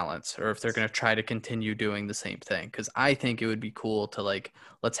that balance, or if they're going to try to continue doing the same thing. Because I think it would be cool to, like,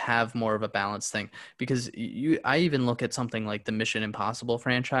 let's have more of a balanced thing. Because I even look at something like the Mission Impossible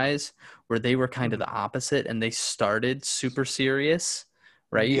franchise, where they were kind of the opposite, and they started super serious,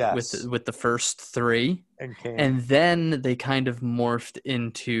 right? Yes. With the first three, and then they kind of morphed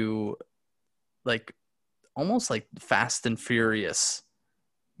into, like, almost like Fast and Furious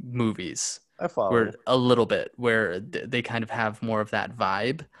movies. I follow. Where a little bit, where they kind of have more of that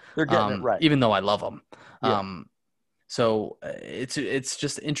vibe. They're getting it right, even though I love them. Yeah. So it's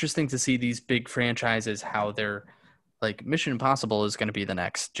just interesting to see these big franchises, how they're, like, Mission Impossible is going to be the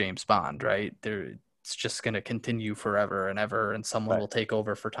next James Bond, right? It's just going to continue forever and ever, and someone will take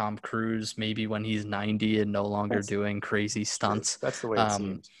over for Tom Cruise maybe when he's 90 and no longer doing crazy stunts. That's the way it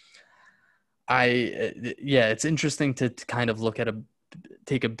seems. It's interesting to kind of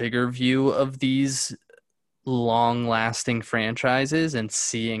take a bigger view of these long-lasting franchises and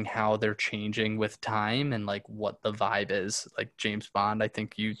seeing how they're changing with time, and, like, what the vibe is. Like James Bond, I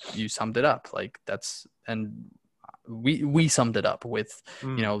think you summed it up. Like, that's, and we summed it up with,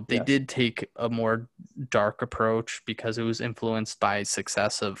 they did take a more dark approach because it was influenced by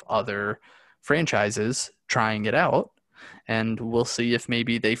success of other franchises trying it out. And we'll see if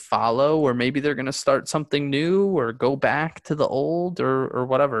maybe they follow, or maybe they're going to start something new or go back to the old, or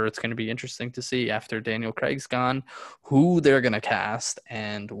whatever. It's going to be interesting to see after Daniel Craig's gone, who they're going to cast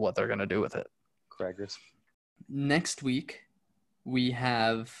and what they're going to do with it. Craigers. Next week, we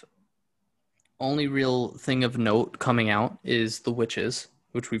have only real thing of note coming out is The Witches,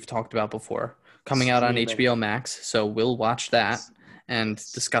 which we've talked about before, coming out on HBO Max. So we'll watch that and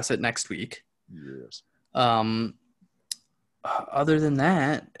discuss it next week. Yes. Other than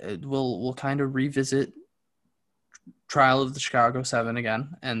that, we'll kind of revisit Trial of the Chicago 7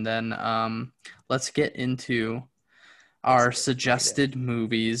 again, and then let's get into our suggested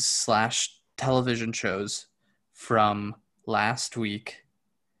movies / television shows from last week.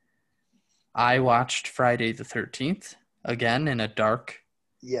 I watched Friday the 13th again in a dark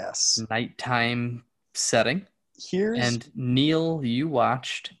nighttime setting. And Neil, you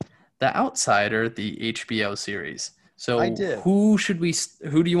watched The Outsider, the HBO series. So I did. Who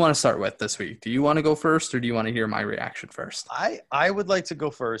do you want to start with this week? Do you want to go first, or do you want to hear my reaction first? I would like to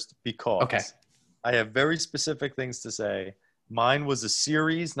go first because okay. I have very specific things to say. Mine was a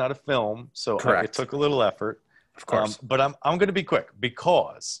series, not a film, so it took a little effort. Of course. But I'm going to be quick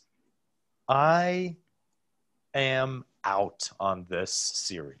because I am out on this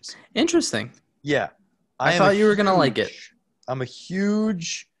series. Interesting. Yeah. I thought you were going to like it. I'm a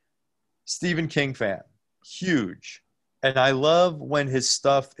huge Stephen King fan. Huge. And I love when his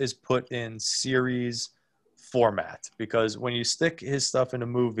stuff is put in series format, because when you stick his stuff in a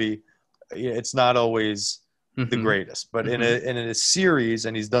movie, it's not always the greatest. But in a series,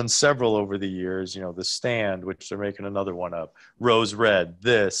 and he's done several over the years, The Stand, which they're making another one of, Rose Red,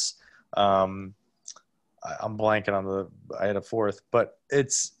 this. I'm blanking on I had a fourth, but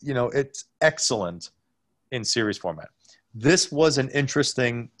it's excellent in series format. This was an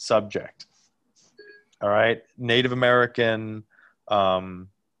interesting subject. All right. Native American,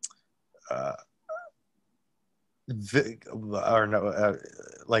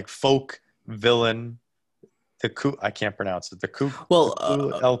 like folk villain. I can't pronounce it.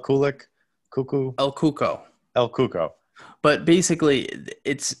 El Cuco. But basically,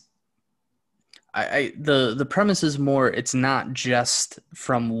 it's the premise is more. It's not just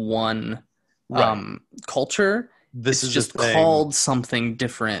from one culture. This is just called something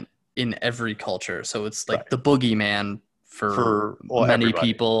different in every culture. So it's like the boogeyman for many everybody.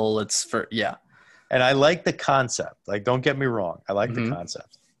 people. It's And I like the concept. Like, don't get me wrong. I like the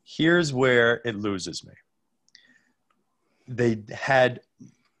concept. Here's where it loses me. They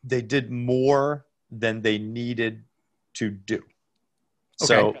did more than they needed to do. Okay.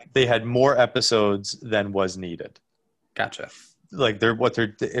 So they had more episodes than was needed. Gotcha. Like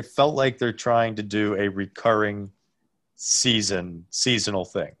it felt like they're trying to do a recurring seasonal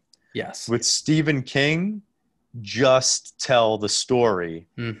thing. Yes. With Stephen King, just tell the story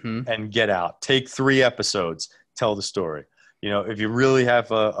and get out. Take 3 episodes, tell the story. If you really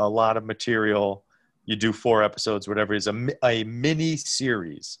have a lot of material, you do 4 episodes, whatever it is, a mini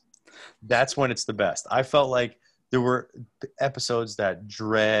series. That's when it's the best. I felt like there were episodes that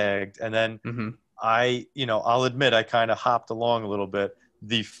dragged, and then I'll admit I kind of hopped along a little bit.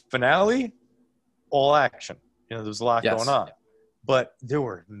 The finale, all action. There was a lot going on. But it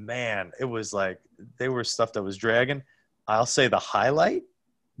was like there was stuff that was dragging. I'll say the highlight,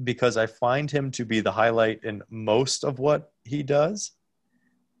 because I find him to be the highlight in most of what he does,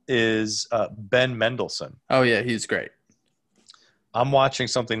 is Ben Mendelsohn. Oh, yeah, he's great. I'm watching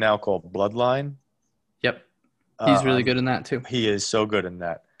something now called Bloodline. Yep. He's really good in that, too. He is so good in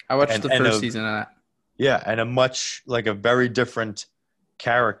that. I watched the first season of that. Yeah, and a very different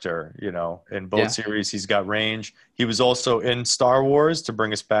character, in both series. He's got range. He was also in Star Wars, to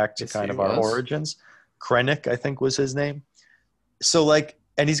bring us back to kind of our origins. Krennic, I think, was his name. So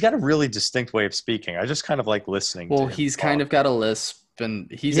and he's got a really distinct way of speaking. I just kind of like listening to him. Well, he's kind of got a lisp,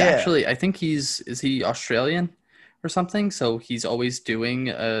 and he's actually, I think is he Australian or something? So he's always doing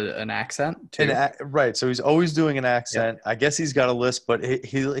an accent too. Right. So he's always doing an accent. Yeah. I guess he's got a lisp, but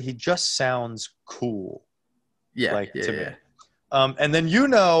he just sounds cool. Yeah. To me. And then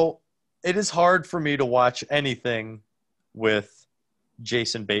it is hard for me to watch anything with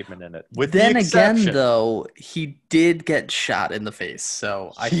Jason Bateman in it. Then again, though, he did get shot in the face,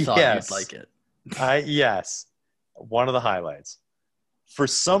 so I thought you'd like it. Yes, one of the highlights. For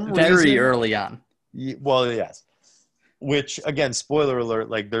some reason, very early on. Well, yes. Which, again, spoiler alert,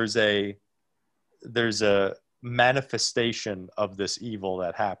 there's a manifestation of this evil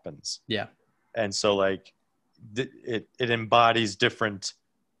that happens. Yeah. And so it embodies different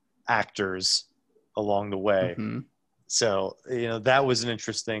actors along the way. So that was an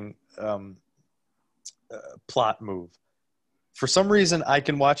interesting plot move. For some reason, I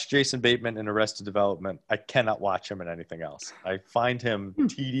can watch Jason Bateman in Arrested Development. I cannot watch him in anything else. I find him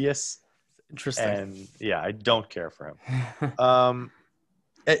tedious. Interesting. And I don't care for him.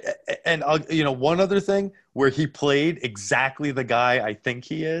 And I'll, one other thing where he played exactly the guy I think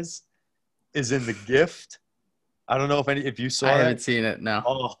he is in The Gift. I don't know if you saw it. I haven't seen it, no.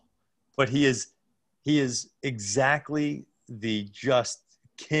 Oh, but he is exactly the just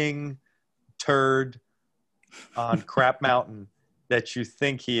king turd on Crap Mountain that you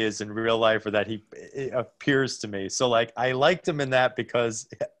think he is in real life, or that he appears to me. So I liked him in that because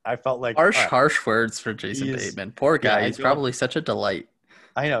I felt like harsh words for Jason Bateman. Poor guy. Yeah, he's probably such a delight.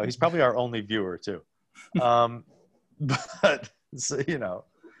 I know. He's probably our only viewer too. But so,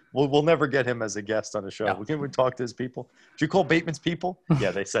 we'll never get him as a guest on the show. No. Can we talk to his people? Do you call Bateman's people?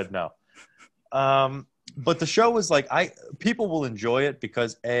 Yeah, they said no. But the show was people will enjoy it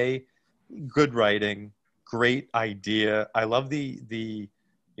because good writing, great idea. I love the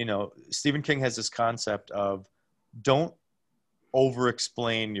Stephen King has this concept of don't over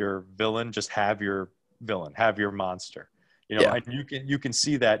explain your villain, just have your villain, have your monster. And you can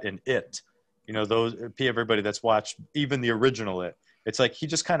see that in It. Everybody that's watched even the original It, it's like he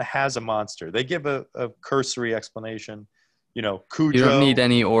just kind of has a monster. They give a cursory explanation. Cujo. You don't need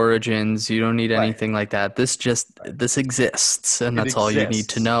any origins. You don't need anything like that. This exists, and that's all you need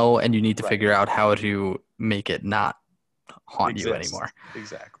to know, and you need to figure out how to make it not haunt you anymore.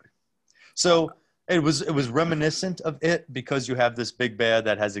 Exactly. So it was reminiscent of It because you have this big bad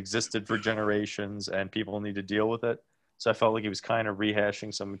that has existed for generations and people need to deal with it. So I felt like he was kind of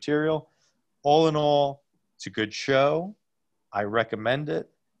rehashing some material. All in all, it's a good show. I recommend it,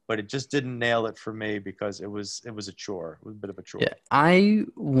 but it just didn't nail it for me because it was a chore. It was a bit of a chore. Yeah, I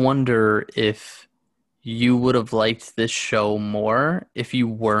wonder if you would have liked this show more if you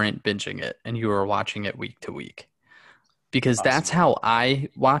weren't binging it and you were watching it week to week. Because that's how I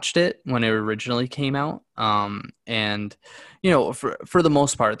watched it when it originally came out. And, for the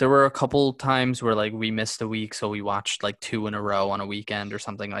most part, there were a couple times where like we missed a week. So we watched like 2 in a row on a weekend or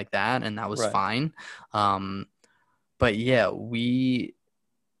something like that. And that was fine. But yeah, we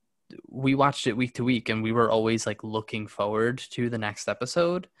watched it week to week and we were always like looking forward to the next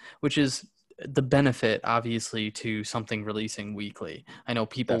episode, which is the benefit obviously to something releasing weekly. I know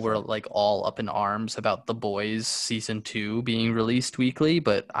people were like all up in arms about The Boys season 2 being released weekly,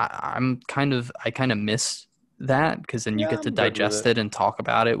 but I kind of miss that because then you get to digest it and talk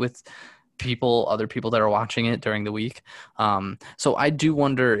about it with other people that are watching it during the week. So I do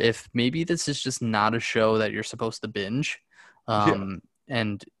wonder if maybe this is just not a show that you're supposed to binge.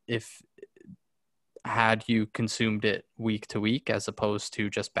 And if had you consumed it week to week as opposed to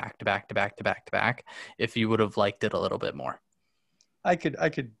just back to back to back to back to back, if you would have liked it a little bit more. I could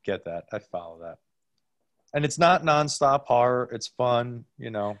get that. I follow that. And it's not nonstop horror. It's fun,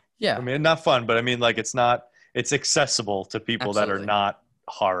 Yeah. I mean, not fun, but I mean, like, it's accessible to people that are not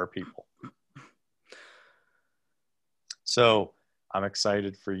horror people. So I'm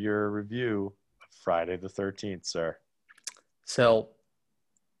excited for your review of Friday the 13th, sir. So,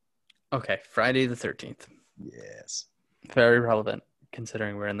 okay, Friday the 13th. Yes. Very relevant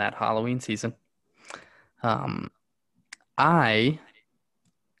considering we're in that Halloween season. I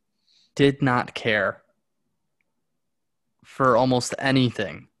did not care for almost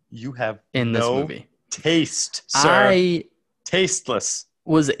anything. You have in this movie. Taste, sir. Tasteless.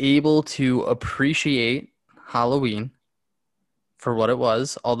 Was able to appreciate Halloween for what it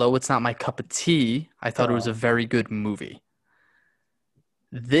was. Although it's not my cup of tea, I thought it was a very good movie.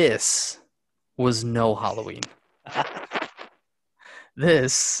 This was no Halloween.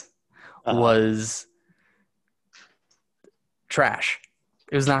 This was trash.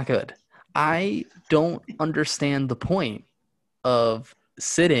 It was not good. I don't understand the point of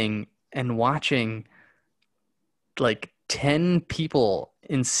sitting and watching like 10 people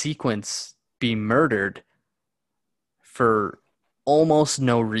in sequence be murdered for almost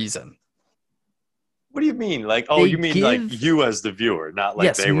no reason. What do you mean? Like, you mean like you as the viewer, not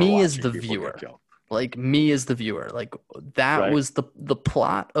like they were watching. Yes, me as the viewer. Like me as the viewer. Like that was the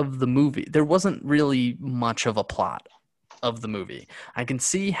plot of the movie. There wasn't really much of a plot of the movie. I can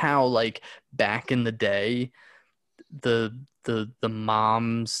see how like back in the day, the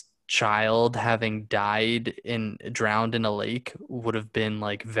mom's child having drowned in a lake would have been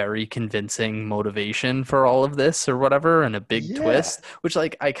like very convincing motivation for all of this or whatever, and a big twist, which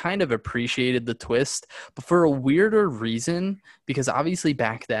like I kind of appreciated the twist, but for a weirder reason, because obviously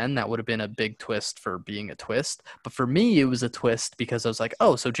back then that would have been a big twist for being a twist, but for me it was a twist because I was like,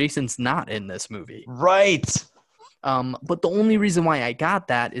 oh, so Jason's not in this movie, right? But the only reason why I got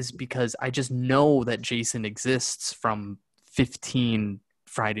that is because I just know that Jason exists from 15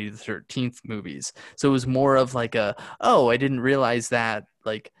 Friday the 13th movies. So it was more of like I didn't realize that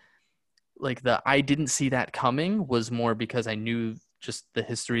like I didn't see that coming was more because I knew just the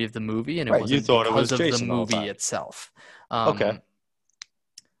history of the movie and it wasn't because of the movie itself. Okay.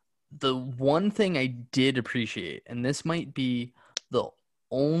 The one thing I did appreciate, and this might be the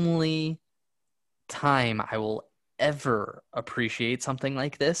only time I will ever appreciate something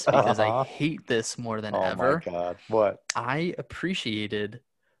like this because I hate this more than ever. Oh my God. What? I appreciated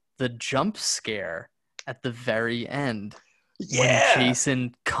the jump scare at the very end when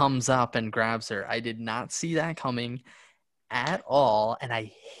Jason comes up and grabs her. I did not see that coming at all, and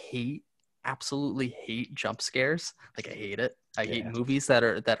I absolutely hate jump scares. Like I hate it. I hate movies that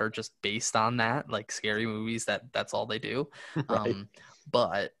are just based on that, like scary movies that's all they do. Right.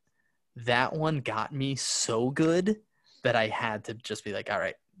 But that one got me so good that I had to just be like, all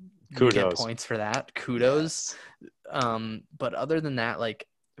right, you get points for that. Kudos. Yes. But other than that, like,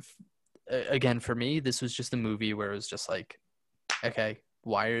 again, for me, this was just a movie where it was just like, okay,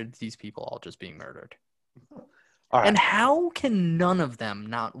 why are these people all just being murdered? Right. And how can none of them,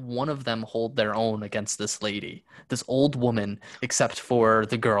 not one of them, hold their own against this lady, this old woman, except for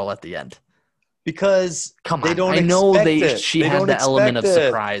the girl at the end? Because come on, I know she had the element of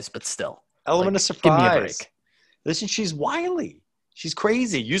surprise, but still, element of surprise. Give me a break. Listen, she's wily. She's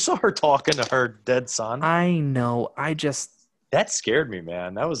crazy. You saw her talking to her dead son. I know. That scared me,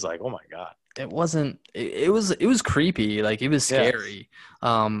 man. That was like, oh my God. It wasn't. It was creepy. Like, it was scary.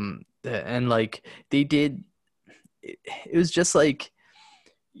 Yeah. And like they did. It was just like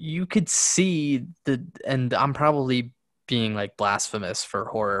you could see and I'm probably being like blasphemous for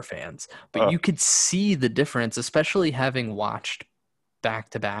horror fans, but you could see the difference, especially having watched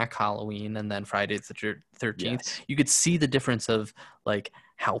back-to-back Halloween and then Friday the 13th. Yes. You could see the difference of like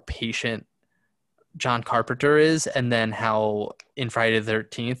how patient John Carpenter is, and then how in Friday the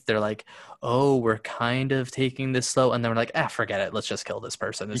 13th they're like, oh, we're kind of taking this slow, and then we're like, forget it, let's just kill this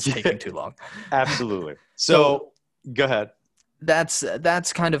person, it's taking too long. Absolutely. So go ahead. That's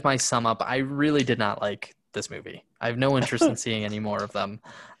kind of my sum up. I really did not like this movie. I have no interest in seeing any more of them.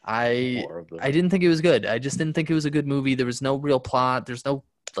 I didn't think it was good. I just didn't think it was a good movie. There was no real plot. There's no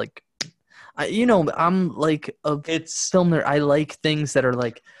like, I'm like film nerd. I like things that are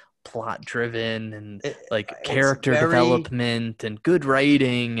like plot driven and like character development and good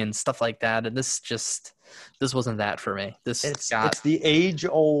writing and stuff like that. And this wasn't that for me. It's the age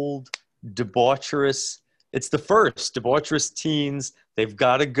old debaucherous. It's the first debaucherous teens. They've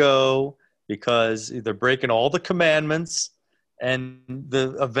got to go because they're breaking all the commandments, and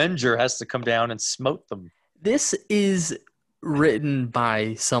the Avenger has to come down and smote them. This is written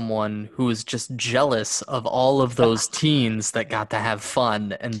by someone who is just jealous of all of those teens that got to have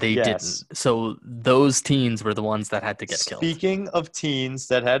fun, and they didn't. So those teens were the ones that had to get killed. Speaking of teens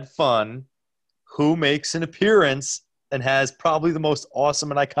that had fun, who makes an appearance and has probably the most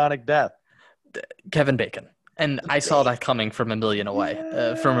awesome and iconic death? Kevin Bacon. And I saw that coming from a million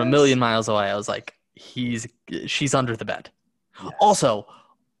miles away. I was like, she's under the bed. Yes. Also,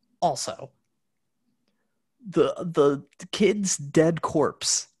 the kid's dead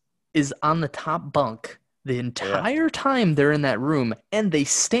corpse is on the top bunk the entire time they're in that room, and they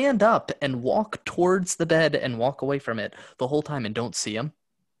stand up and walk towards the bed and walk away from it the whole time and don't see him.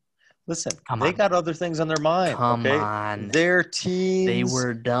 Listen, they got other things on their mind. Come on. They're teens. They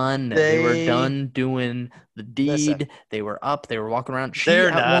were done. They were done doing the deed. Listen, they were up. They were walking around. They're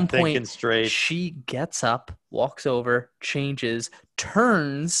not at one point, thinking straight. She gets up, walks over, changes,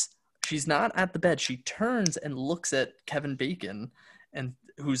 turns. She's not at the bed. She turns and looks at Kevin Bacon, and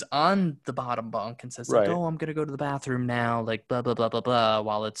who's on the bottom bunk, and says, like, oh, I'm going to go to the bathroom now, like, blah, blah, blah, blah, blah,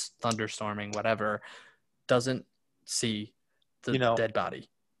 while it's thunderstorming, whatever. Doesn't see the dead body.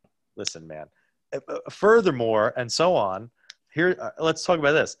 Listen, man. Furthermore, and so on, here, let's talk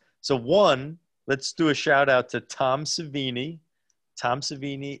about this. So one, let's do a shout out to Tom Savini. Tom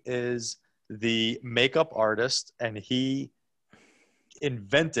Savini is the makeup artist, and he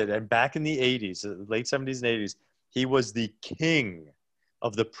invented, and back in the 80s, late 70s and 80s, he was the king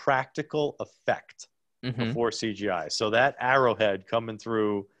of the practical effect before CGI. So that arrowhead coming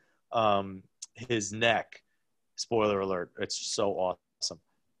through his neck, spoiler alert, it's so awesome.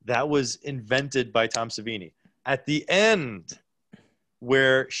 That was invented by Tom Savini. At the end,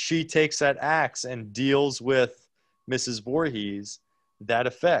 where she takes that axe and deals with Mrs. Voorhees, that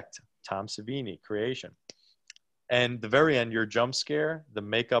effect, Tom Savini creation. And the very end, your jump scare, the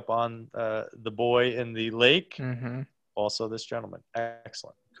makeup on the boy in the lake, also this gentleman.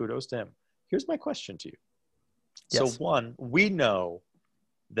 Excellent. Kudos to him. Here's my question to you. Yes. So one, we know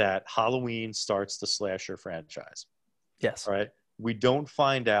that Halloween starts the slasher franchise. Yes. Right? We don't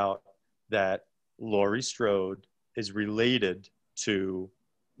find out that Laurie Strode is related to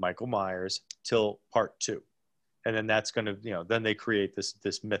Michael Myers till part 2. And then that's going to, then they create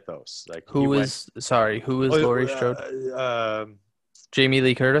this mythos. Like who is Laurie Strode? Jamie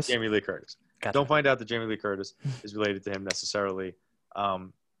Lee Curtis? Jamie Lee Curtis. Gotcha. Don't find out that Jamie Lee Curtis is related to him necessarily.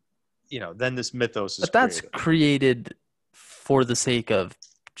 Then this mythos is that's created for the sake of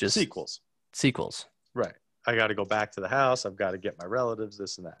just sequels. Right. I got to go back to the house. I've got to get my relatives,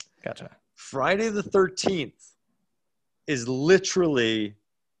 this and that. Gotcha. Friday the 13th is literally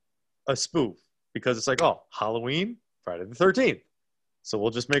a spoof because it's like, oh, Halloween, Friday the 13th. So we'll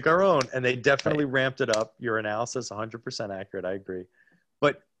just make our own. And they definitely ramped it up. Your analysis, 100% accurate. I agree.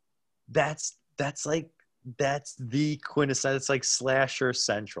 But that's the quintessence. It's like slasher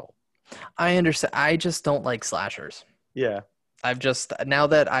central. I understand. I just don't like slashers. Yeah. now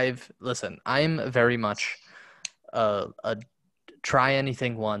that I'm very much a try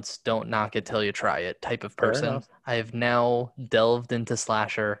anything once, don't knock it till you try it type of person. I have now delved into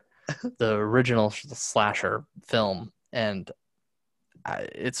slasher, the original slasher film, and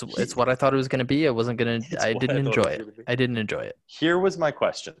it's what I thought it was going to be. I didn't enjoy it. I didn't enjoy it. Here was my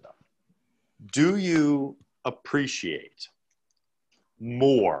question, though. Do you appreciate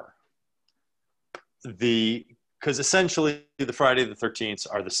more because essentially the Friday the 13th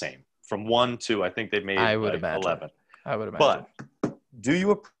are the same from 1 to, I think they've made 11. I would imagine. But do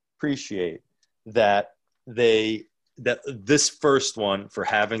you appreciate that this first one for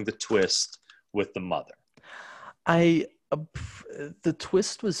having the twist with the mother? The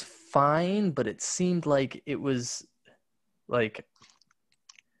twist was fine, but it seemed like it was like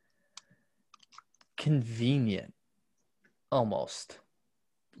convenient almost.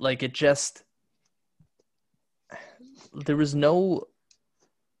 Like it just, there was no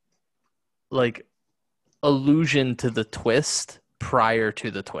like allusion to the twist prior to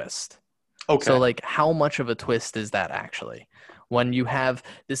the twist. Okay. So like how much of a twist is that actually? When you have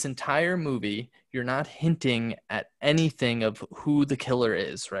this entire movie, you're not hinting at anything of who the killer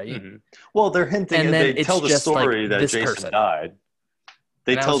is, right? Mm-hmm. Well, they're hinting, and they tell the story that Jason died.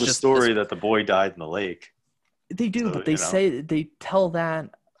 They tell the story that the boy died in the lake. They do, but they tell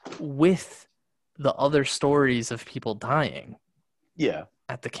that with the other stories of people dying. Yeah.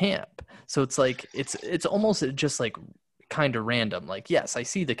 At the camp. So it's like it's almost just like kind of random. Like, yes, I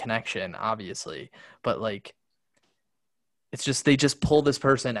see the connection, obviously, but like it's just they just pull this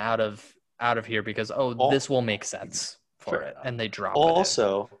person out of here because this will make sense for it, and they drop it.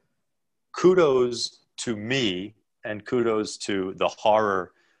 Also, kudos to me and kudos to the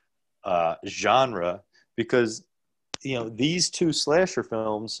horror genre, because these two slasher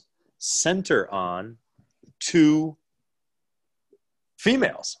films center on two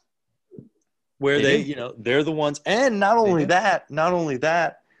females where they're the ones. And not only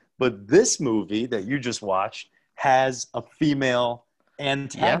that, but this movie that you just watched has a female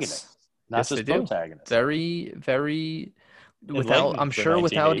antagonist, not just protagonist. Very, very, without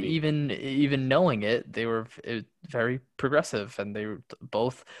even knowing it, they were very progressive, and they were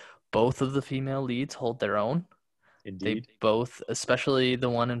both of the female leads hold their own. Indeed. They both, especially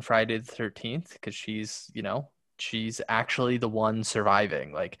the one in Friday the 13th, because she's actually the one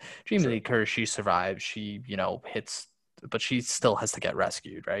surviving. Like Jamie Lee Curtis, she survives. She, hits, but she still has to get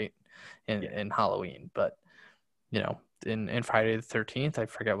rescued, right? In Halloween. But, in Friday the 13th, I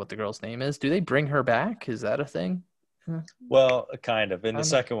forget what the girl's name is. Do they bring her back? Is that a thing? Well, kind of. In the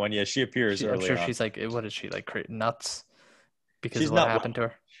second one, she appears early. I'm sure on. She's like, what is she, like, nuts? Because of what happened to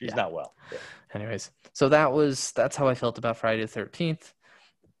her? She's not well. Yeah. Anyways, so that's how I felt about Friday the 13th.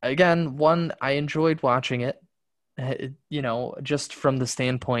 Again, I enjoyed watching it. Just from the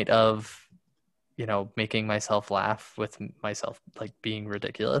standpoint of, making myself laugh with myself, like being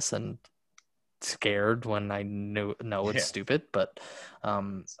ridiculous and scared when I know it's stupid. But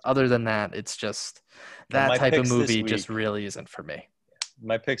other than that, it's just that type of movie just really isn't for me.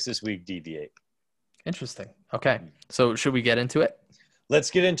 My picks this week deviate. Interesting. Okay. So should we get into it?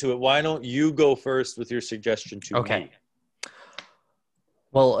 Let's get into it. Why don't you go first with your suggestion to me?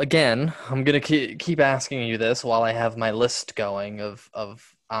 Well, again, I'm going to keep asking you this while I have my list going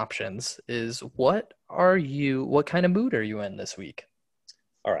of options. Is what kind of mood are you in this week?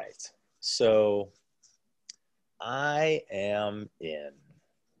 All right. So I am in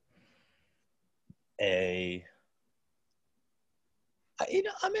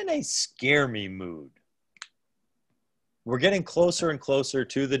I'm in a scare me mood. We're getting closer and closer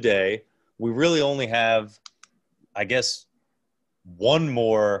to the day. We really only have, I guess, one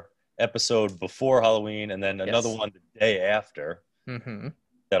more episode before Halloween, and then another one the day after. Mm-hmm.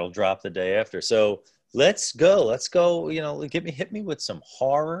 That'll drop the day after. So let's go. Hit me with some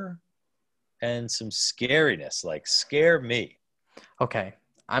horror and some scariness. Like, scare me. Okay,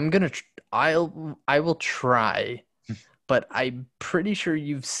 I will try. But I'm pretty sure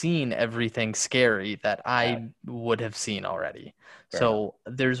you've seen everything scary that I would have seen already. So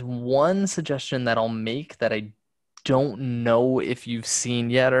there's one suggestion that I'll make that I don't know if you've seen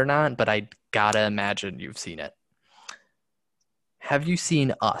yet or not, but I gotta imagine you've seen it. Have you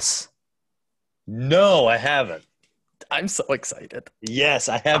seen Us? No, I haven't. I'm so excited. Yes,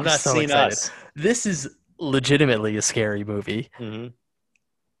 I have not seen Us. This is legitimately a scary movie. Mm-hmm.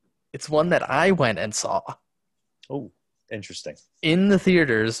 It's one that I went and saw. Oh. Interesting. In the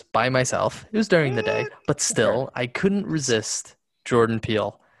theaters by myself. It was during the day, but still, I couldn't resist Jordan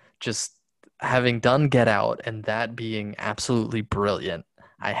Peele just having done Get Out and that being absolutely brilliant.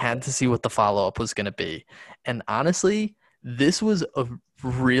 I had to see what the follow-up was going to be. And honestly, This was a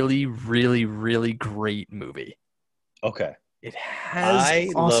really, really, really great movie. Okay. It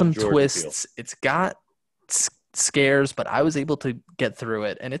has awesome twists. It's got scares, but I was able to get through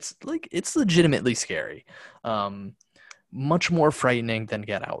it, and it's legitimately scary. Much more frightening than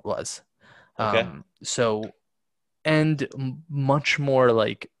Get Out was. Okay. And much more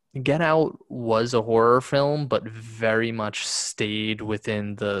like Get Out was a horror film, but very much stayed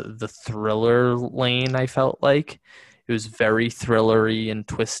within the thriller lane. I felt like it was very thrillery and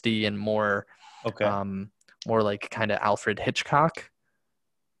twisty and more, more like kind of Alfred Hitchcock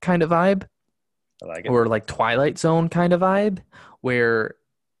kind of vibe. I like it. Or like Twilight Zone kind of vibe, where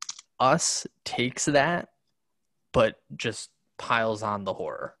Us takes that, but just piles on the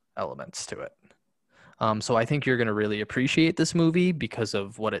horror elements to it. So I think you're going to really appreciate this movie because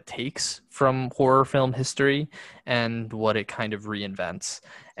of what it takes from horror film history and what it kind of reinvents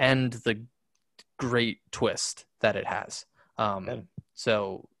and the great twist that it has.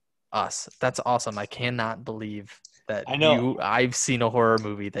 So Us, that's awesome. I cannot believe that I've seen a horror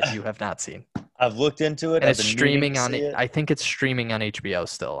movie that you have not seen. I've looked into it. And it's streaming on it. I think it's streaming on HBO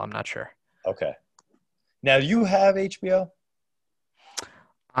still. I'm not sure. Okay. Now, you have HBO?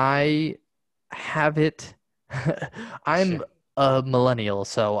 I have it. I'm a millennial,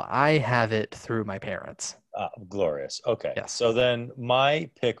 so I have it through my parents. Glorious. Okay. Yes. So then my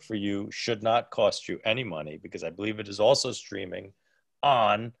pick for you should not cost you any money because I believe it is also streaming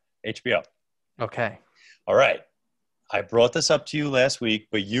on HBO. Okay. All right. I brought this up to you last week,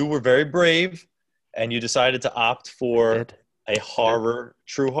 but you were very brave and you decided to opt for a horror,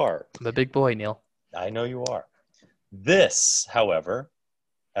 true horror. I'm a big boy, Neil. I know you are. This, however,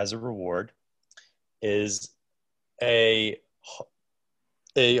 as a reward, is a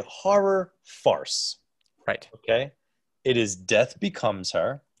horror farce. Right. Okay. It is Death Becomes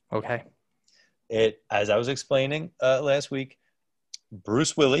Her. Okay. It, as I was explaining last week,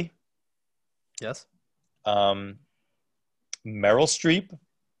 Bruce Willis. Yes. Meryl Streep,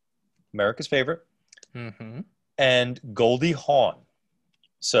 America's favorite, and Goldie Hawn.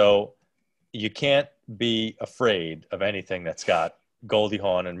 So you can't be afraid of anything that's got Goldie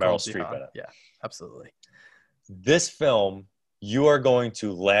Hawn and Meryl Streep in it. Yeah, absolutely. This film, you are going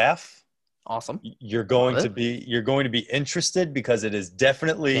to laugh. Awesome. You're going to be interested because it is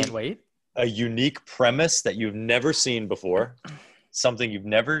definitely Can't wait. A unique premise that you've never seen before. Something you've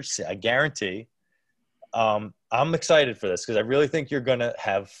never seen, I guarantee. I'm excited for this because I really think you're going to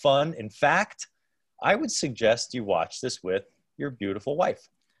have fun. In fact, I would suggest you watch this with your beautiful wife.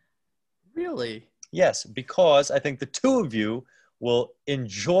 Really? Yes, because I think the two of you will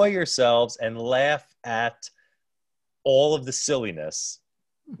enjoy yourselves and laugh at all of the silliness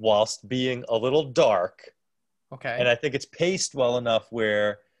whilst being a little dark. Okay. And I think it's paced well enough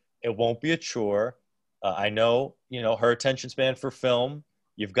where it won't be a chore. I know, her attention span for film.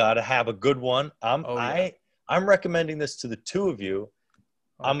 You've got to have a good one. I'm recommending this to the two of you.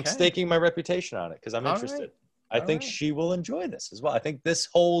 Okay. I'm staking my reputation on it because I'm interested. Right. I think she will enjoy this as well. I think this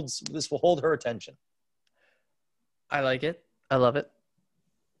will hold her attention. I like it. I love it.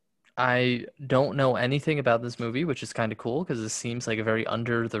 I don't know anything about this movie, which is kind of cool because it seems like a very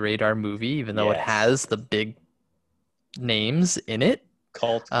under the radar movie, even though it has the big names in it.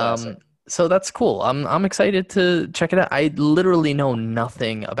 Cult classic. So that's cool. I'm excited to check it out. I literally know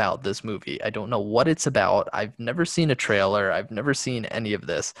nothing about this movie. I don't know what it's about. I've never seen a trailer. I've never seen any of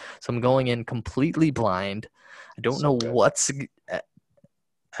this. So I'm going in completely blind. I don't know what's.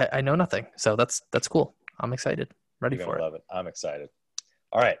 I know nothing. So that's cool. I'm excited. Ready for it. Love it. I'm excited.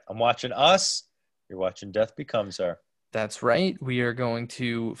 All right. I'm watching Us. You're watching Death Becomes Her. That's right. We are going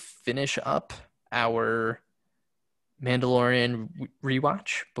to finish up our Mandalorian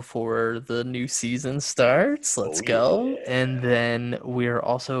rewatch before the new season starts. Let's go. Yeah. And then we're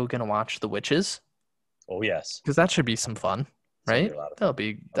also going to watch The Witches. Oh, yes. Because that should be some fun, right? That'll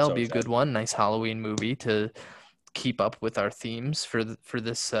be a good one. Nice Halloween movie to keep up with our themes for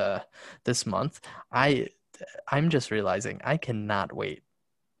this month. I'm just realizing I cannot wait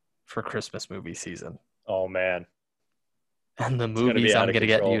for Christmas movie season. Oh, man. And the movies I'm going to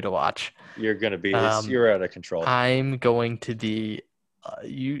get you to watch. You're going to be, you're out of control. I'm going to be,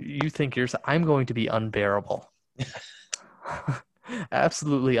 I'm going to be unbearable.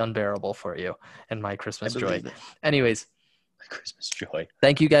 Absolutely unbearable for you and my Christmas joy. Anyways. My Christmas joy.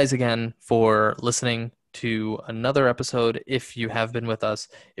 Thank you guys again for listening to another episode. If you have been with us,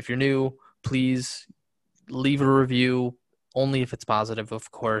 if you're new, please leave a review, only if it's positive, of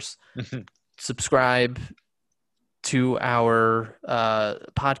course. Subscribe to our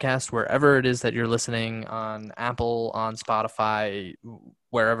podcast wherever it is that you're listening, on Apple, on Spotify,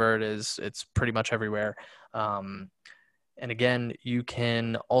 wherever it is. It's pretty much everywhere. And again, you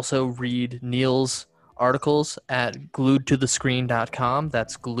can also read Neil's articles at gluedtothescreen.com.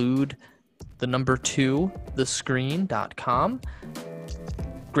 That's glued, the number 2, thescreen.com.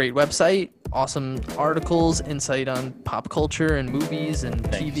 Great website, awesome articles, insight on pop culture and movies and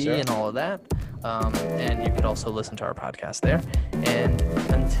TV and all of that. And you could also listen to our podcast there. And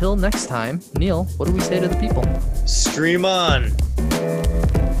until next time, Neil, what do we say to the people? Stream on.